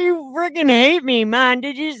 oh, you freaking hate me, man.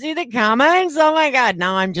 Did you see the comments? Oh my God.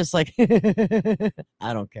 Now I'm just like,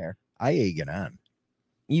 I don't care. I egg it on.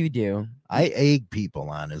 You do. I egg people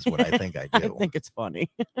on is what I think I do. I think it's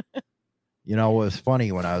funny. It was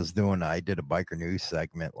funny when I did a biker news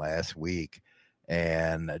segment last week,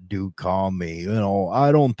 and a dude called me,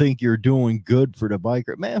 I don't think you're doing good for the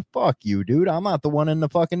biker. Man, fuck you, dude. I'm not the one in the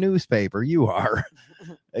fucking newspaper. You are.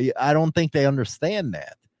 I don't think they understand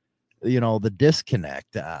that. The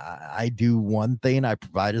disconnect. I do one thing. I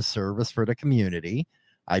provide a service for the community.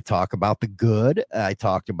 I talk about the good. I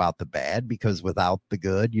talked about the bad, because without the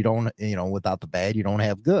good, without the bad, you don't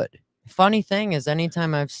have good. Funny thing is,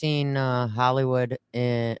 anytime I've seen Hollywood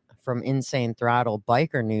from Insane Throttle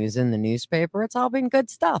biker news in the newspaper, it's all been good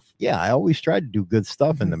stuff. Yeah, I always try to do good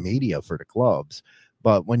stuff in the media for the clubs.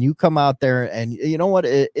 But when you come out there and you know what,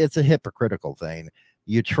 it's a hypocritical thing.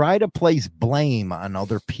 You try to place blame on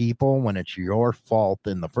other people when it's your fault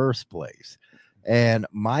in the first place. And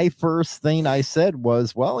my first thing I said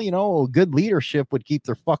was, well, good leadership would keep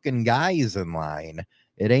their fucking guys in line.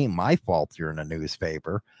 It ain't my fault you're in a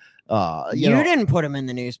newspaper. You didn't put them in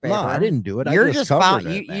the newspaper. No, I didn't do it. You're I just found,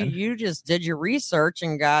 covered it, you just did your research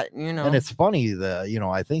and got, And it's funny,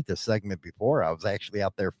 I think the segment before I was actually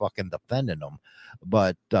out there fucking defending them.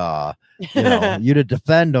 But, you to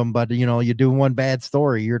defend them, but, you do one bad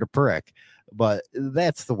story, you're the prick. But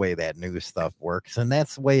that's the way that news stuff works. And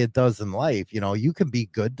that's the way it does in life. You can be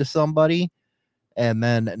good to somebody, and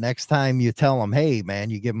then next time you tell them, hey, man,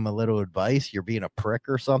 you give them a little advice, you're being a prick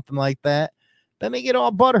or something like that. Then they get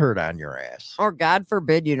all butthurt on your ass. Or God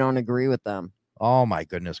forbid you don't agree with them. Oh my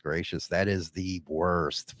goodness gracious. That is the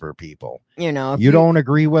worst for people. You know, if you don't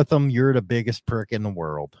agree with them, you're the biggest prick in the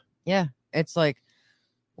world. Yeah. It's like,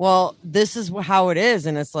 well, this is how it is.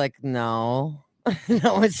 And it's like, no,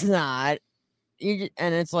 no, it's not. And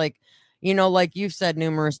it's like, you know, like you've said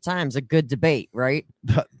numerous times, a good debate, right?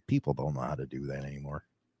 People don't know how to do that anymore.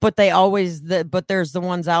 But but there's the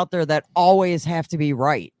ones out there that always have to be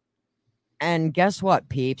right. And guess what,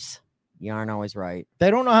 peeps? You aren't always right.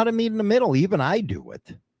 They don't know how to meet in the middle. Even I do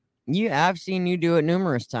it. I've seen you do it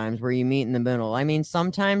numerous times where you meet in the middle. I mean,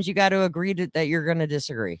 sometimes you got to agree that you're going to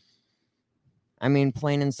disagree. I mean,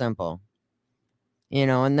 plain and simple. You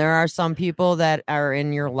know, and there are some people that are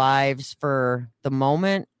in your lives for the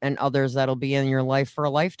moment and others that'll be in your life for a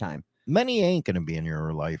lifetime. Many ain't going to be in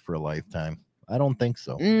your life for a lifetime. I don't think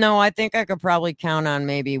so. No, I think I could probably count on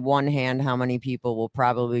maybe one hand how many people will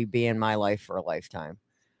probably be in my life for a lifetime.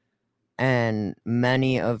 And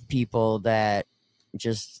many of people that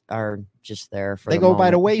just are just there for they go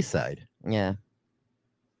by the wayside. Yeah.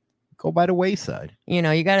 Go by the wayside. You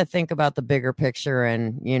know, you got to think about the bigger picture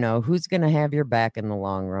and, you know, who's going to have your back in the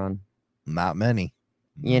long run? Not many.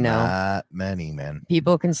 You know, not many, man.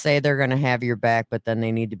 People can say they're going to have your back, but then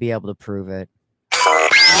they need to be able to prove it.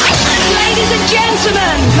 Ladies and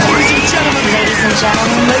gentlemen. Ladies and gentlemen. Ladies and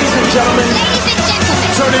gentlemen. Ladies and gentlemen. Ladies and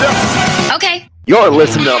gentlemen. Turn it up. Okay. You're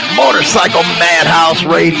listening to Motorcycle Madhouse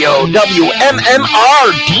Radio,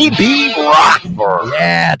 WMMR DB Rockford.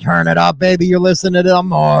 Yeah, turn it up, baby. You're listening to the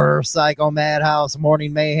Motorcycle Madhouse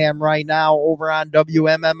Morning Mayhem right now over on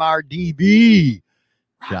WMMR DB.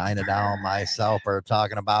 China Doll and myself are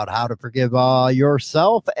talking about how to forgive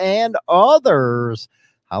yourself and others.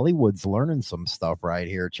 Hollywood's learning some stuff right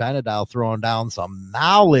here. China Doll throwing down some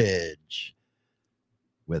knowledge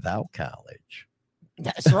without college.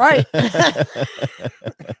 That's right.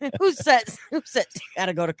 Who says you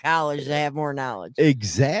gotta go to college to have more knowledge?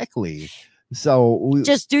 Exactly. So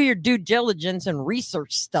just do your due diligence and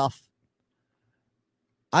research stuff.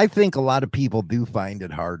 I think a lot of people do find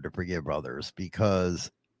it hard to forgive others because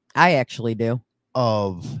I actually do.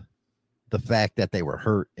 Of the fact that they were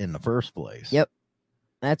hurt in the first place. Yep.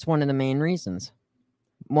 That's one of the main reasons.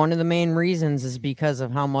 One of the main reasons is because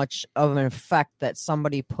of how much of an effect that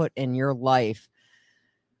somebody put in your life.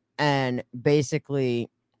 And basically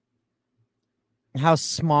how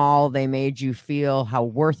small they made you feel, how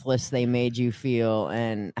worthless they made you feel.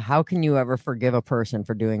 And how can you ever forgive a person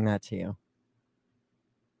for doing that to you?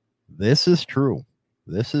 This is true.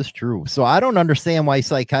 This is true. So I don't understand why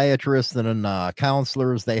psychiatrists and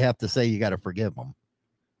counselors, they have to say you got to forgive them.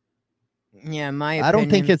 Yeah, my opinion. I don't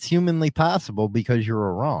think it's humanly possible because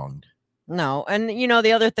you're wronged. No. And, you know,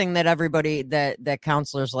 the other thing that everybody that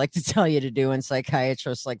counselors like to tell you to do and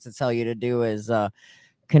psychiatrists like to tell you to do is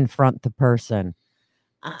confront the person.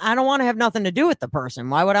 I don't want to have nothing to do with the person.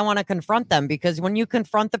 Why would I want to confront them? Because when you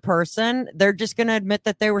confront the person, they're just going to admit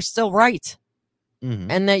that they were still right.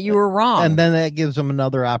 Mm-hmm. And that you were wrong. And then that gives them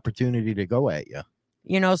another opportunity to go at you.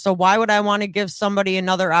 You know, so why would I want to give somebody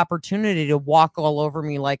another opportunity to walk all over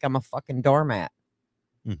me like I'm a fucking doormat?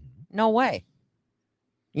 Mm-hmm. No way.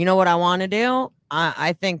 You know what I want to do?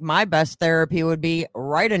 I think my best therapy would be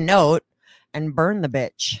write a note and burn the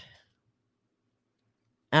bitch.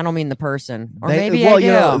 I don't mean the person. Or maybe I do.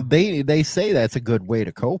 You know, they say that's a good way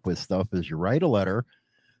to cope with stuff is you write a letter,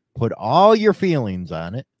 put all your feelings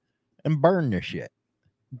on it, and burn the shit.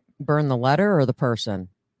 Burn the letter or the person?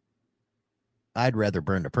 I'd rather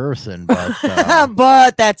burn the person, but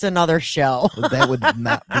but that's another show. That would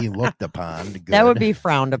not be looked upon. Good. That would be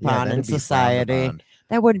frowned upon in society.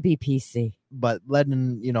 That wouldn't be PC. But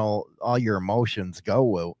letting, you know, all your emotions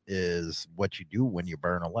go is what you do when you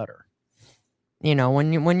burn a letter. You know,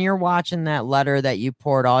 when you're watching that letter that you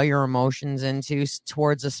poured all your emotions into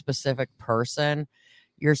towards a specific person,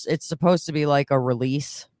 it's supposed to be like a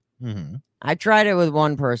release. Mm-hmm. I tried it with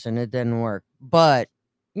one person. It didn't work. But,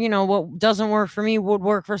 you know, what doesn't work for me would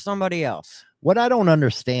work for somebody else. What I don't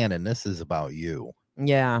understand, and this is about you.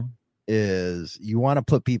 Yeah. Is you want to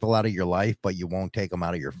put people out of your life, but you won't take them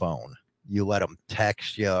out of your phone. You let them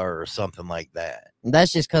text you or something like that.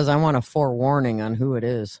 That's just because I want a forewarning on who it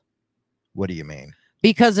is. What do you mean?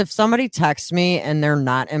 Because if somebody texts me and they're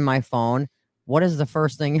not in my phone, what is the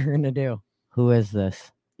first thing you're going to do? Who is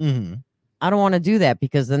this? Mm-hmm. I don't want to do that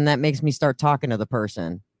because then that makes me start talking to the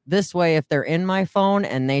person. This way, if they're in my phone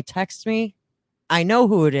and they text me, I know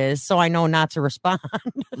who it is, so I know not to respond.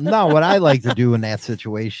 No, what I like to do in that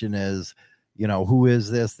situation is, you know, who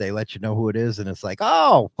is this? They let you know who it is, and it's like,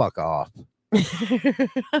 oh, fuck off.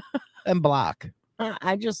 And block.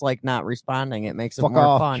 I just like not responding. It makes it Fuck more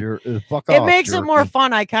off, fun. fuck It off, makes it more jerky.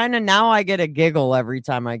 fun. I get a giggle every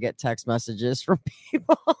time I get text messages from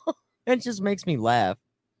people. It just makes me laugh.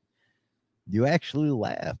 You actually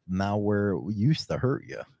laugh now where it used to hurt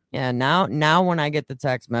you. Yeah, now when I get the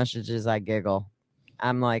text messages, I giggle.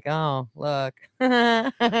 I'm like, oh, look.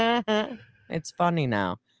 It's funny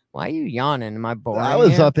now. Why are you yawning? Am I boring I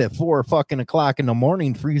was you? up at 4 fucking o'clock in the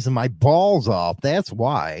morning freezing my balls off. That's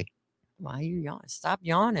why. Why are you yawning? Stop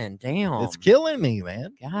yawning. Damn. It's killing me,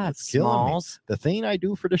 man. God, It's killing me. Smalls. The thing I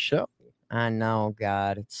do for the show. I know,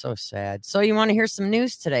 God. It's so sad. So you want to hear some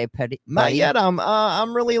news today, Petty? Not yet.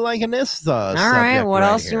 I'm really liking this. All right. What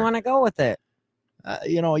else do you want to go with it?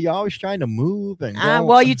 You're always trying to move and go.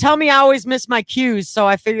 Well, you tell me I always miss my cues, so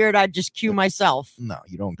I figured I'd just cue myself. No,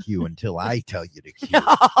 you don't cue until I tell you to cue.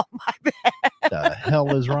 Oh, my bad. The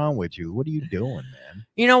hell is wrong with you? What are you doing, man?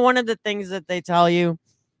 You know, one of the things that they tell you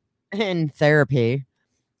in therapy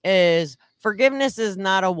is forgiveness is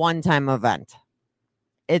not a one-time event.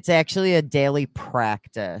 It's actually a daily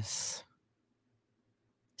practice.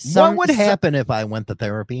 What would happen if I went to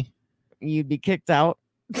therapy? You'd be kicked out.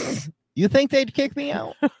 You think they'd kick me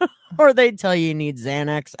out? Or they'd tell you need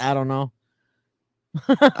Xanax. I don't know.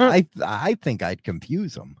 I think I'd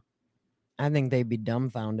confuse them. I think they'd be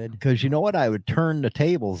dumbfounded. Because you know what? I would turn the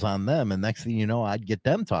tables on them, and next thing you know, I'd get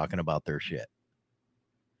them talking about their shit.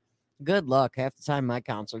 Good luck. Half the time, my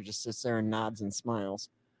counselor just sits there and nods and smiles.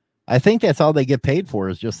 I think that's all they get paid for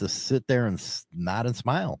is just to sit there and nod and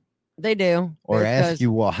smile. They do. Or ask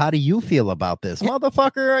you, well, how do you feel about this?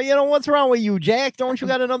 Motherfucker, what's wrong with you, Jack? Don't you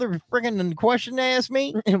got another freaking question to ask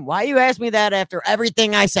me? Why you ask me that after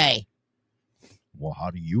everything I say? Well, how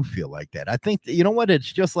do you feel like that? I think, you know what?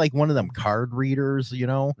 It's just like one of them card readers,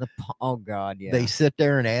 Oh, God, yeah. They sit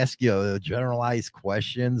there and ask you generalized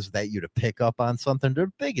questions that you to pick up on something. They're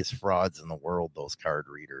the biggest frauds in the world, those card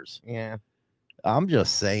readers. Yeah. I'm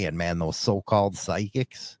just saying, man, those so-called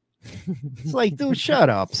psychics. It's like, dude, shut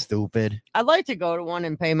up, stupid. I'd like to go to one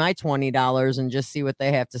and pay my $20 and just see what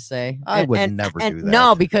they have to say. I would never do that.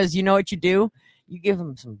 No, because you know what you do? You give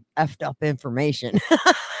them some effed up information.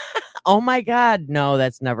 Oh my God. No,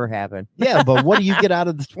 that's never happened. Yeah, but what do you get out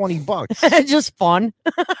of the $20? Just fun.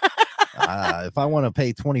 If I want to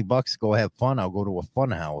pay $20 to go have fun, I'll go to a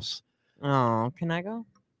fun house. Oh, can I go?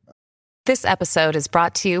 This episode is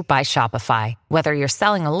brought to you by Shopify. Whether you're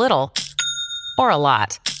selling a little or a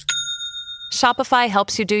lot, Shopify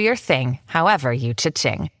helps you do your thing, however you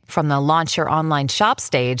cha-ching. From the launch your online shop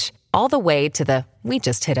stage, all the way to the we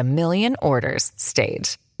just hit 1 million orders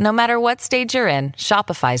stage. No matter what stage you're in,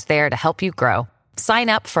 Shopify's there to help you grow. Sign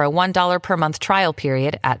up for a $1 per month trial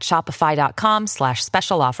period at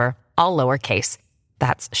shopify.com/special offer, all lowercase.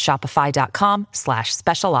 That's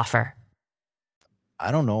shopify.com/special offer.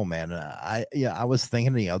 I don't know, man. I was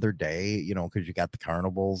thinking the other day, because you got the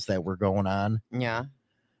carnivals that were going on. Yeah.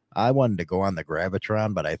 I wanted to go on the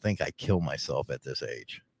Gravitron, but I think I kill myself at this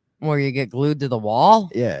age. Where you get glued to the wall?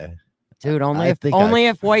 Yeah. Dude, only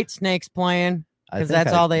if White Snake's playing, because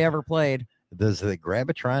that's all they ever played. Does the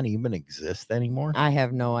Gravitron even exist anymore? I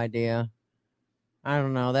have no idea. I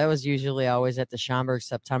don't know. That was usually always at the Schaumburg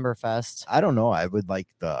Septemberfest. I don't know. I would like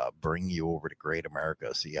to bring you over to Great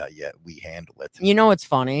America, see how we handle it. You know what's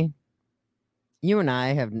funny? You and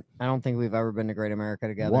I don't think we've ever been to Great America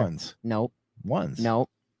together. Once. Nope. Once.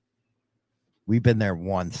 Nope. We've been there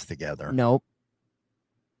once together. Nope.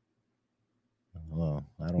 Well,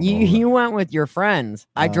 I don't know. You went with your friends.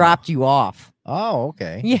 I dropped you off. Oh,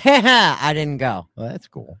 okay. Yeah, I didn't go. Well, that's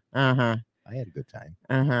cool. Uh-huh. I had a good time.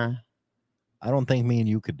 Uh-huh. I don't think me and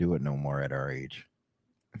you could do it no more at our age.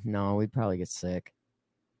 No, we'd probably get sick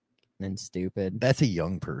and stupid. That's a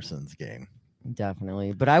young person's game.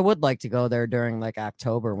 Definitely. But I would like to go there during like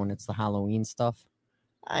October when it's the Halloween stuff.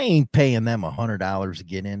 I ain't paying them $100 to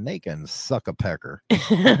get in. They can suck a pecker.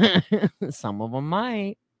 Some of them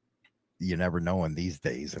might. You never know in these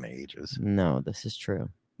days and ages. No, this is true.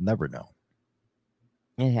 Never know.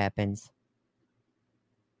 It happens.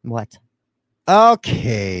 What?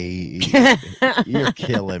 Okay. You're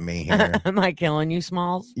killing me here. Am I killing you,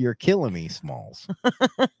 Smalls? You're killing me, Smalls.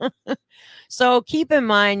 So keep in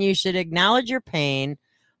mind, you should acknowledge your pain,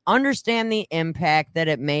 understand the impact that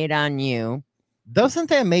it made on you. Doesn't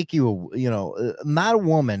that make you, not a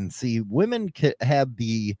woman? See, women have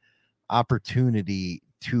the opportunity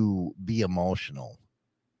to be emotional.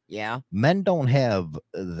 Yeah. Men don't have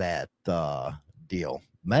that deal.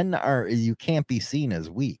 You can't be seen as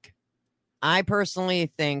weak. I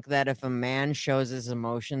personally think that if a man shows his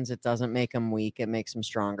emotions, it doesn't make him weak. It makes him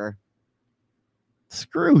stronger.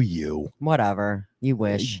 Screw you. Whatever. You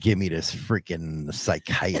wish. Give me this freaking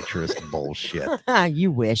psychiatrist bullshit.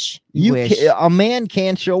 You wish. You wish. A man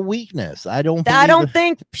can't show weakness. I don't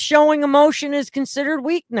think showing emotion is considered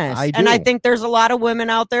weakness. And I think there's a lot of women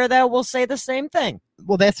out there that will say the same thing.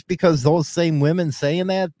 Well, that's because those same women saying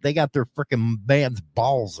that, they got their freaking man's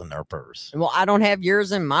balls in their purse. Well, I don't have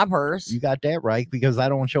yours in my purse. You got that right, because I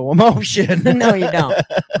don't show emotion. No, you don't.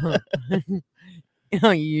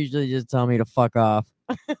 You usually just tell me to fuck off.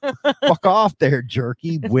 Fuck off there,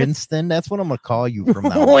 jerky. Winston. That's what I'm going to call you from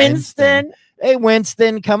now on. Winston. Hey,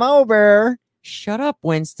 Winston, come over. Shut up,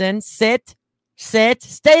 Winston. Sit.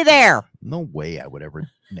 Stay there. No way I would ever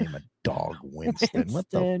name a dog Winston. What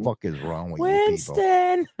the fuck is wrong with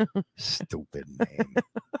Winston. You people? Stupid name.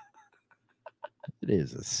 It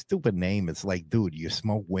is a stupid name. It's like, dude, you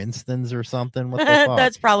smoke Winstons or something? What the fuck?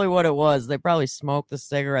 That's probably what it was. They probably smoke the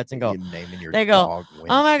cigarettes and go. They go,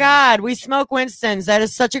 oh my God, we smoke Winstons. That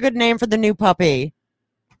is such a good name for the new puppy.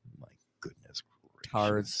 My goodness gracious.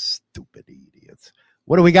 Tards. Stupid idiots.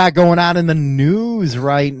 What do we got going on in the news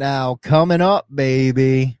right now? Coming up,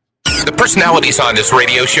 baby. The personalities on this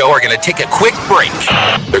radio show are going to take a quick break.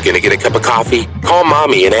 They're going to get a cup of coffee, call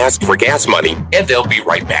mommy and ask for gas money, and they'll be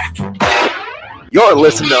right back. You're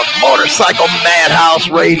listening to Motorcycle Madhouse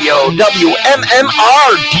Radio, WMMR-DB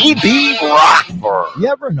Rockford. You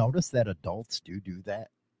ever notice that adults do that?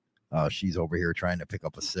 Oh, she's over here trying to pick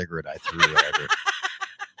up a cigarette I threw at her.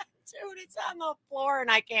 Dude, it's on the floor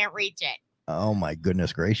and I can't reach it. Oh, my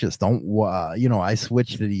goodness gracious. Don't, I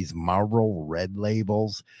switched to these Marlboro Red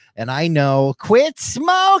labels, and I know, quit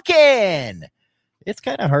smoking. It's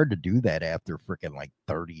kind of hard to do that after freaking like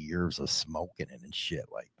 30 years of smoking and shit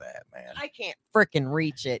like that, man. I can't freaking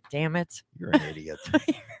reach it. Damn it. You're an idiot.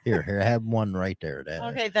 Here, have one right there. Dad.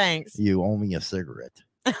 Okay, thanks. You owe me a cigarette.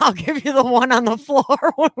 I'll give you the one on the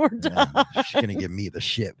floor when we're done. She's going to give me the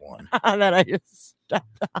shit one. That I just stepped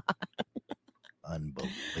on.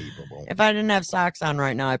 Unbelievable. If I didn't have socks on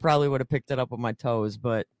right now, I probably would have picked it up with my toes,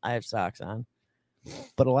 but I have socks on.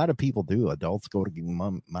 But a lot of people do. Adults go to give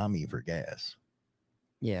mommy for gas.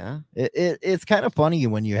 Yeah. It's kind of funny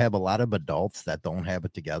when you have a lot of adults that don't have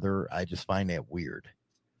it together. I just find that weird.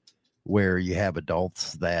 Where you have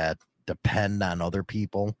adults that depend on other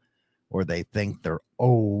people, or they think they're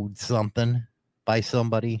owed something by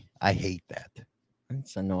somebody. I hate that.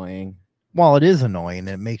 It's annoying. Well, it is annoying.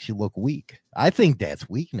 It makes you look weak. I think that's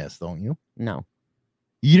weakness, don't you? No.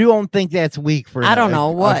 You don't think that's weak for I don't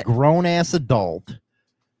know what a grown-ass adult.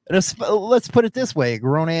 Let's put it this way. A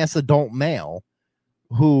grown-ass adult male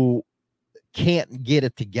who can't get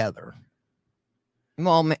it together.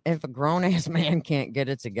 Well, if a grown-ass man can't get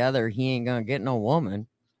it together, he ain't gonna get no woman.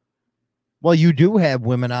 Well, you do have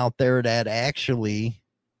women out there that actually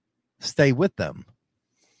stay with them.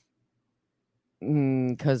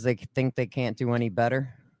 Because they think they can't do any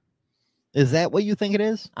better. Is that what you think it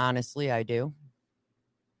is? Honestly, I do.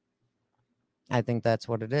 I think that's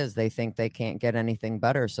what it is. They think they can't get anything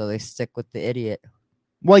better, so they stick with the idiot.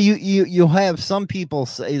 Well, you have some people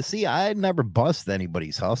say, see, I never bust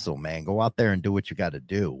anybody's hustle, man. Go out there and do what you got to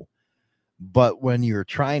do. But when you're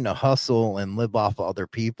trying to hustle and live off of other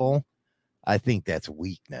people, I think that's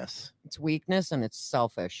weakness. It's weakness and it's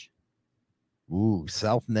selfish. Ooh,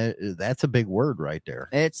 that's a big word right there.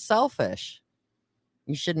 It's selfish.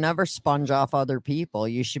 You should never sponge off other people.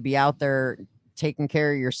 You should be out there taking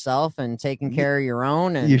care of yourself and taking care of your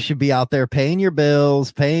own. And you should be out there paying your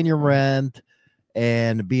bills, paying your rent,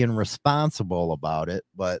 and being responsible about it.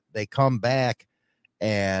 But they come back,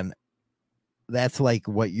 and that's like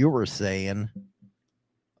what you were saying.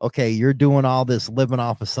 Okay, you're doing all this living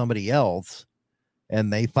off of somebody else,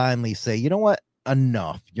 and they finally say, you know what?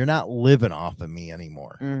 Enough. You're not living off of me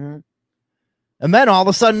anymore. Mm-hmm. And then all of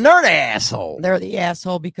a sudden, they're the asshole. They're the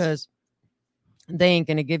asshole because they ain't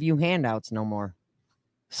going to give you handouts no more.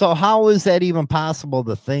 So how is that even possible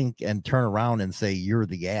to think and turn around and say you're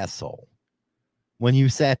the asshole? When you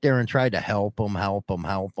sat there and tried to help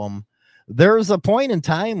them, there's a point in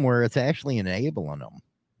time where it's actually enabling them.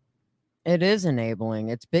 It is enabling.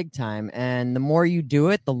 It's big time. And the more you do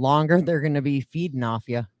it, the longer they're going to be feeding off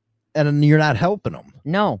you. And you're not helping them.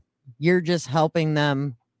 No, you're just helping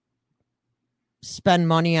them spend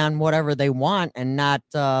money on whatever they want and not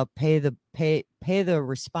pay the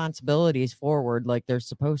responsibilities forward like they're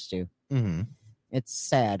supposed to. Mm-hmm. It's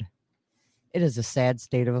sad. It is a sad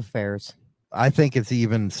state of affairs. I think it's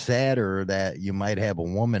even sadder that you might have a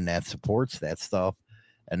woman that supports that stuff,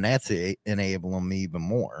 and that's enabling them even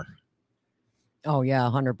more. Oh, yeah,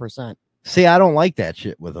 100%. See, I don't like that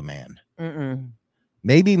shit with a man. Mm-mm.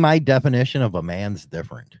 Maybe my definition of a man's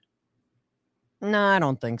different. No, I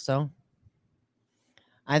don't think so.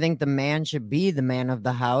 I think the man should be the man of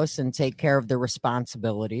the house and take care of the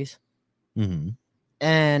responsibilities. Mm-hmm.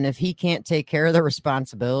 And if he can't take care of the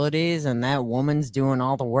responsibilities and that woman's doing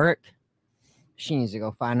all the work, she needs to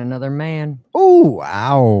go find another man. Oh,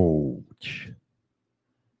 ouch.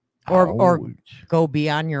 Or Ouch. go be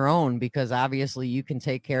on your own, because obviously you can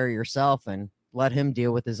take care of yourself and let him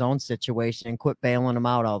deal with his own situation and quit bailing him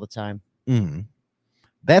out all the time. Mm-hmm.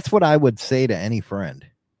 That's what I would say to any friend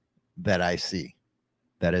that I see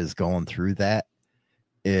that is going through that,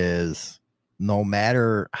 is no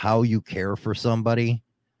matter how you care for somebody,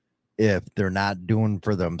 if they're not doing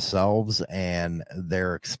for themselves and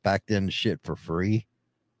they're expecting shit for free,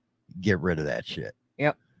 get rid of that shit.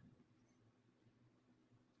 Yep.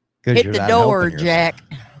 Hit the door, Jack.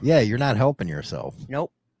 Yeah, you're not helping yourself.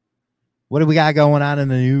 Nope. What do we got going on in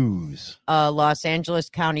the news? Los Angeles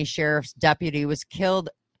County Sheriff's deputy was killed.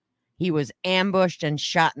 He was ambushed and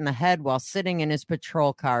shot in the head while sitting in his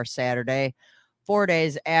patrol car Saturday, 4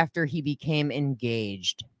 days after he became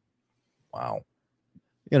engaged. Wow.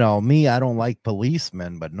 You know, me, I don't like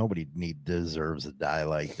policemen, but nobody deserves to die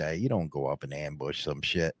like that. You don't go up and ambush some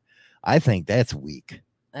shit. I think that's weak.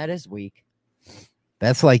 That is weak.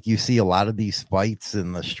 That's like you see a lot of these fights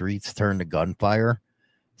in the streets turn to gunfire.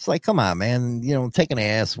 It's like, come on, man, you know, take an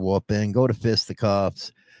ass whooping, go to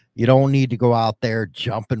fisticuffs. You don't need to go out there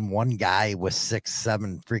jumping one guy with 6,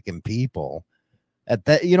 7 freaking people. At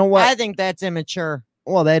that, you know what? I think that's immature.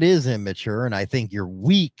 Well, that is immature, and I think you're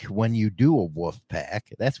weak when you do a wolf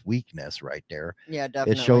pack. That's weakness right there. Yeah,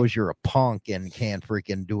 definitely. It shows you're a punk and can't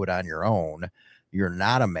freaking do it on your own. You're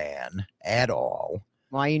not a man at all.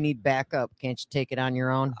 Why you need backup? Can't you take it on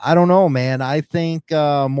your own? I don't know, man. I think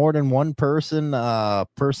more than one person,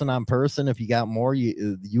 person on person, if you got more,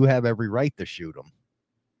 you have every right to shoot them.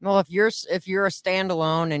 Well, if you're a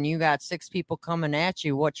standalone and you got 6 people coming at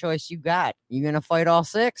you, what choice you got? You gonna fight all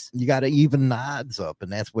 6? You got to even the odds up,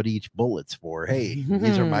 and that's what each bullet's for. Hey,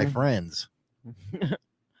 these are my friends.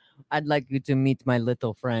 I'd like you to meet my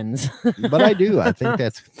little friends. But I do. I think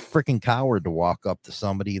that's freaking coward to walk up to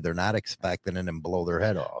somebody they're not expecting and then blow their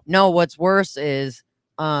head off. No, what's worse is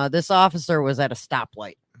this officer was at a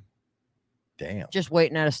stoplight. Damn. Just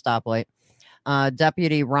waiting at a stoplight.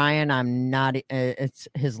 Deputy Ryan, it's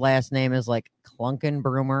his last name is like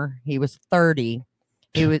Klunkenbrummer. He was 30.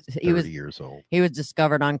 He was 30 years old. He was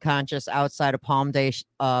discovered unconscious outside of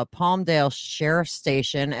Palmdale Sheriff's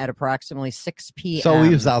Station at approximately 6 p.m. So he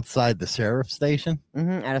was outside the sheriff's station?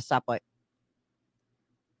 At a stoplight.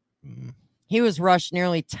 He was rushed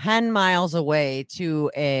nearly 10 miles away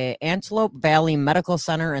to a Antelope Valley Medical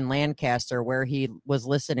Center in Lancaster, where he was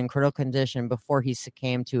listed in critical condition before he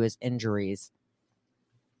succumbed to his injuries.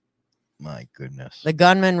 My goodness. The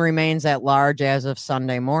gunman remains at large as of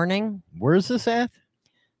Sunday morning. Where's this at?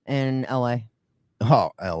 In L.A. Oh,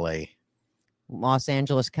 L.A. Los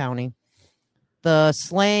Angeles County. The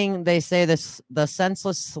slaying, they say the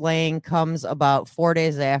senseless slaying comes about 4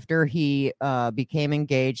 days after he became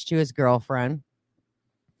engaged to his girlfriend.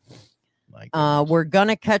 We're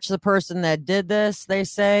gonna catch the person that did this, they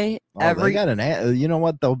say. They got you know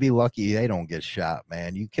what? They'll be lucky they don't get shot,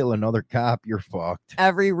 man. You kill another cop, you're fucked.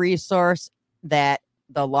 Every resource that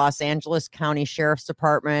the Los Angeles County Sheriff's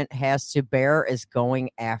Department has to bear is going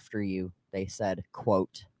after you, they said,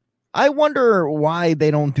 quote. I wonder why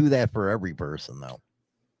they don't do that for every person, though.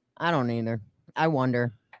 I don't either. I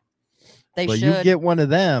wonder. But should. You get one of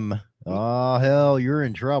them, oh, hell, you're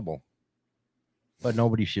in trouble. But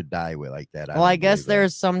nobody should die like that. I guess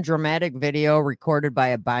there's some dramatic video recorded by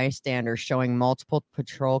a bystander showing multiple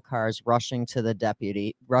patrol cars rushing the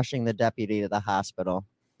deputy to the hospital.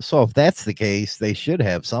 So if that's the case, they should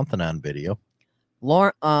have something on video.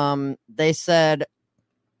 They said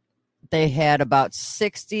they had about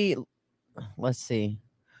 60. Let's see.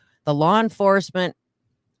 The law enforcement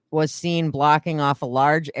was seen blocking off a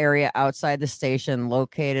large area outside the station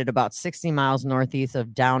located about 60 miles northeast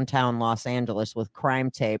of downtown Los Angeles with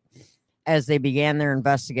crime tape as they began their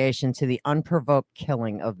investigation to the unprovoked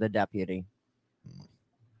killing of the deputy.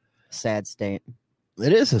 Sad state.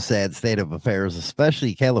 It is a sad state of affairs,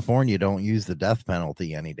 especially California don't use the death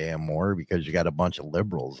penalty any damn more because you got a bunch of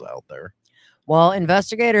liberals out there. Well,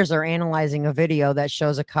 investigators are analyzing a video that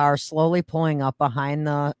shows a car slowly pulling up behind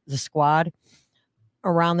the squad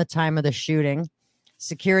around the time of the shooting.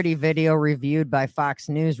 Security video reviewed by Fox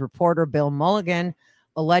News reporter Bill Mulligan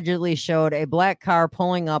allegedly showed a black car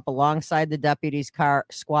pulling up alongside the deputy's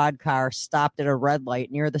squad car stopped at a red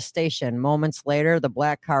light near the station. Moments later, the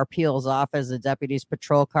black car peels off as the deputy's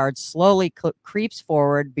patrol car slowly creeps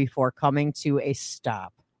forward before coming to a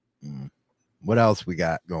stop. What else we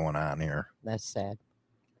got going on here? That's sad.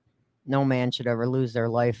 No man should ever lose their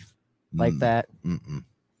life like that.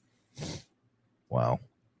 Wow.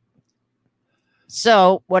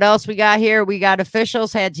 So what else we got here? We got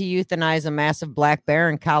officials had to euthanize a massive black bear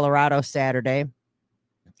in Colorado Saturday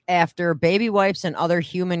after baby wipes and other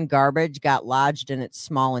human garbage got lodged in its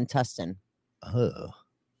small intestine.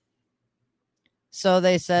 So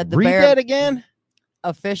they said Read that again.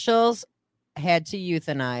 Officials had to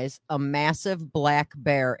euthanize a massive black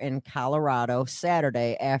bear in Colorado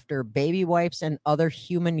Saturday after baby wipes and other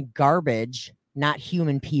human garbage, not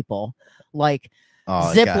human people, like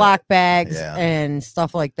Ziploc bags and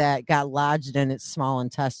stuff like that, got lodged in its small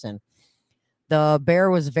intestine. The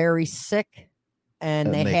bear was very sick,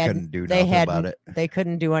 and they couldn't do nothing about it. They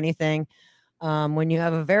couldn't do anything. When you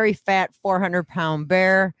have a very fat 400-pound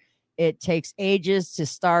bear, it takes ages to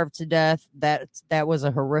starve to death. That was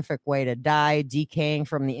a horrific way to die, decaying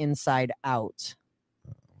from the inside out.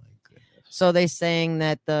 Oh, my goodness. So they saying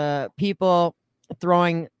that the people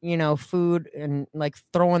throwing, food and like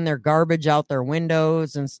throwing their garbage out their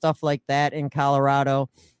windows and stuff like that in Colorado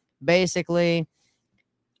basically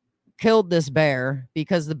killed this bear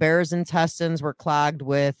because the bear's intestines were clogged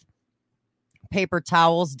with paper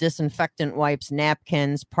towels, disinfectant wipes,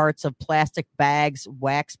 napkins, parts of plastic bags,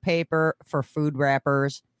 wax paper for food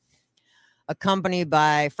wrappers, accompanied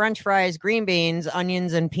by French fries, green beans,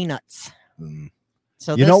 onions, and peanuts.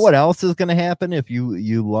 So you know what else is going to happen if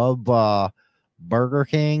you love Burger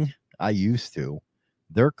King? I used to.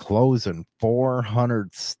 They're closing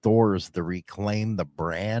 400 stores to reclaim the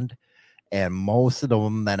brand, and most of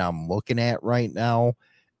them that I'm looking at right now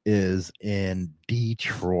is in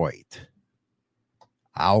Detroit.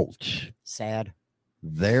 Ouch. Sad.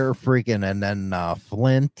 They're freaking, and then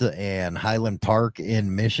Flint and Highland Park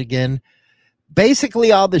in Michigan.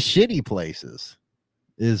 Basically all the shitty places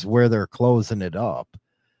is where they're closing it up.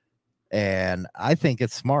 And I think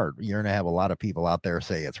it's smart. You're going to have a lot of people out there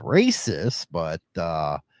say it's racist, but,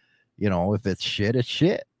 if it's shit, it's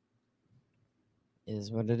shit.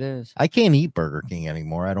 Is what it is. I can't eat Burger King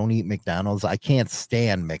anymore. I don't eat McDonald's. I can't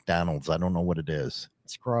stand McDonald's. I don't know what it is.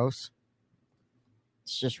 It's gross.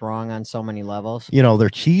 It's just wrong on so many levels. Their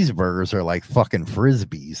cheeseburgers are like fucking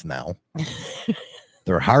Frisbees now.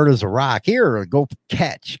 They're hard as a rock. Here, go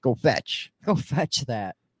fetch. Go fetch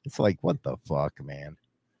that. It's like, what the fuck, man?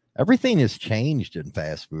 Everything has changed in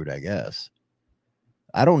fast food, I guess.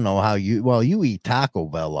 I don't know how you eat Taco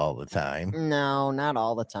Bell all the time. No, not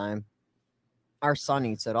all the time. Our son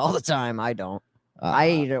eats it all the time. I don't. I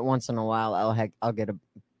eat it once in a while. I'll get a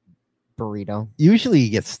burrito. Usually you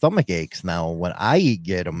get stomach aches now. When I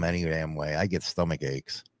get them any damn way, I get stomach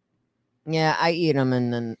aches. Yeah, I eat them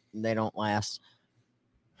and then they don't last.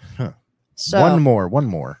 Huh. So one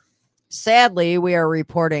more. Sadly, we are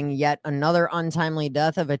reporting yet another untimely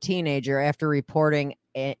death of a teenager after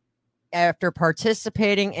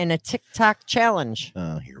participating in a TikTok challenge.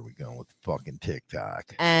 Oh, here we go with fucking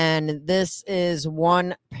TikTok. And this is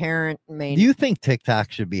one parent made. Do you think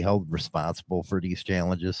TikTok should be held responsible for these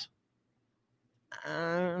challenges?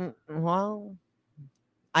 Well,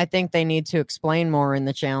 I think they need to explain more in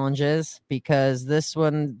the challenges because this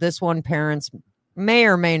one parents may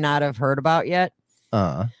or may not have heard about yet.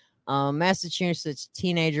 Massachusetts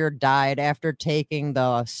teenager died after taking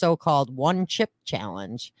the so-called one chip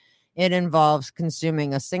challenge. It involves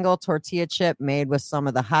consuming a single tortilla chip made with some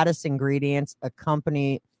of the hottest ingredients a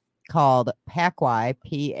company called Paqui,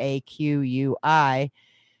 P-A-Q-U-I,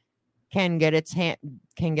 can get its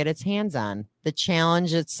hands on. The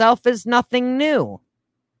challenge itself is nothing new.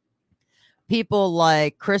 People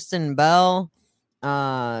like Kristen Bell,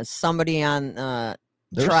 somebody on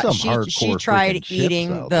she tried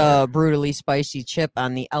eating the brutally spicy chip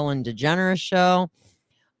on the Ellen DeGeneres show.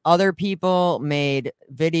 Other people made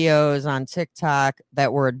videos on TikTok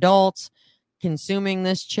that were adults consuming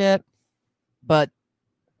this chip, but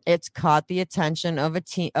it's caught the attention of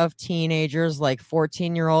of teenagers like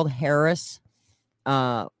 14-year-old Harris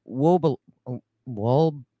Wolba,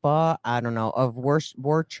 I don't know, of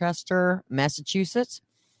Worcester, Massachusetts.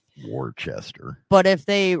 Worcester. But if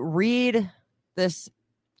they read this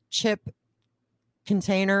chip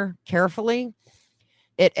container carefully,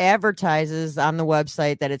 it advertises on the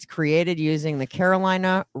website that it's created using the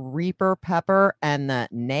Carolina Reaper pepper and the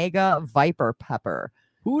Naga Viper pepper.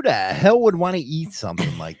 Who the hell would want to eat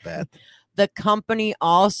something like that? The company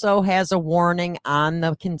also has a warning on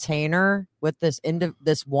the container with this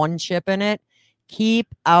one chip in it.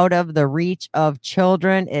 Keep out of the reach of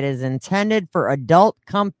children. It is intended for adult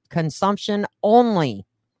consumption only.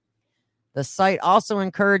 The site also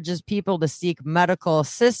encourages people to seek medical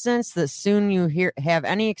assistance that soon you have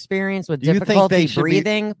any experience with difficulty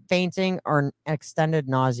breathing, fainting, or extended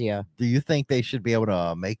nausea. Do you think they should be able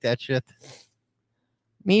to make that shit?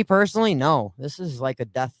 Me personally, no. This is like a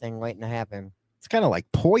death thing waiting to happen. It's kind of like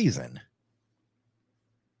poison.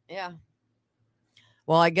 Yeah.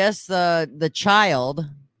 Well, I guess the child,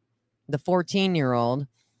 the 14-year-old,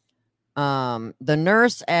 the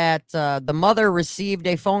nurse at the mother received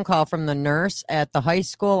a phone call from the nurse at the high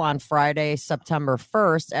school on Friday, September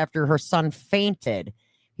 1st, after her son fainted.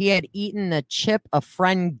 He had eaten the chip a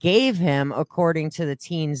friend gave him, according to the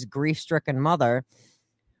teen's grief-stricken mother.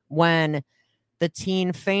 When the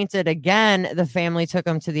teen fainted again, the family took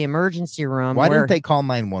him to the emergency room. Why didn't they call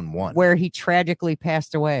 911? Where he tragically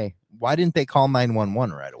passed away. Why didn't they call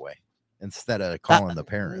 911 right away instead of calling the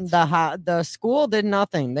parents? The school did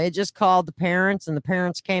nothing. They just called the parents, and the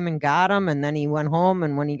parents came and got him, and then he went home,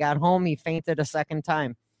 and when he got home, he fainted a second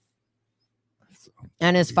time.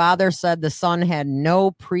 And his father said the son had no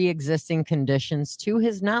pre-existing conditions to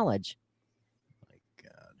his knowledge.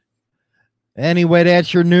 Anyway,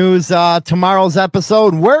 that's your news. Tomorrow's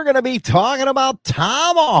episode, we're going to be talking about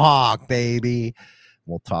Tomahawk, baby.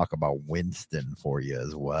 We'll talk about Winston for you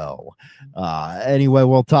as well. Anyway,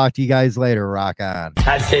 we'll talk to you guys later. Rock on.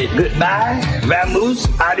 I say goodbye,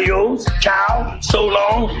 vamoose, adios, ciao, so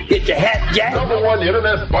long, get your hat jack. #1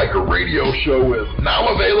 internet biker radio show is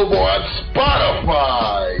now available on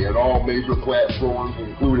Spotify and all major platforms,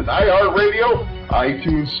 including iHeartRadio,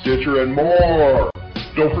 iTunes, Stitcher, and more.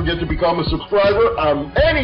 Don't forget to become a subscriber on any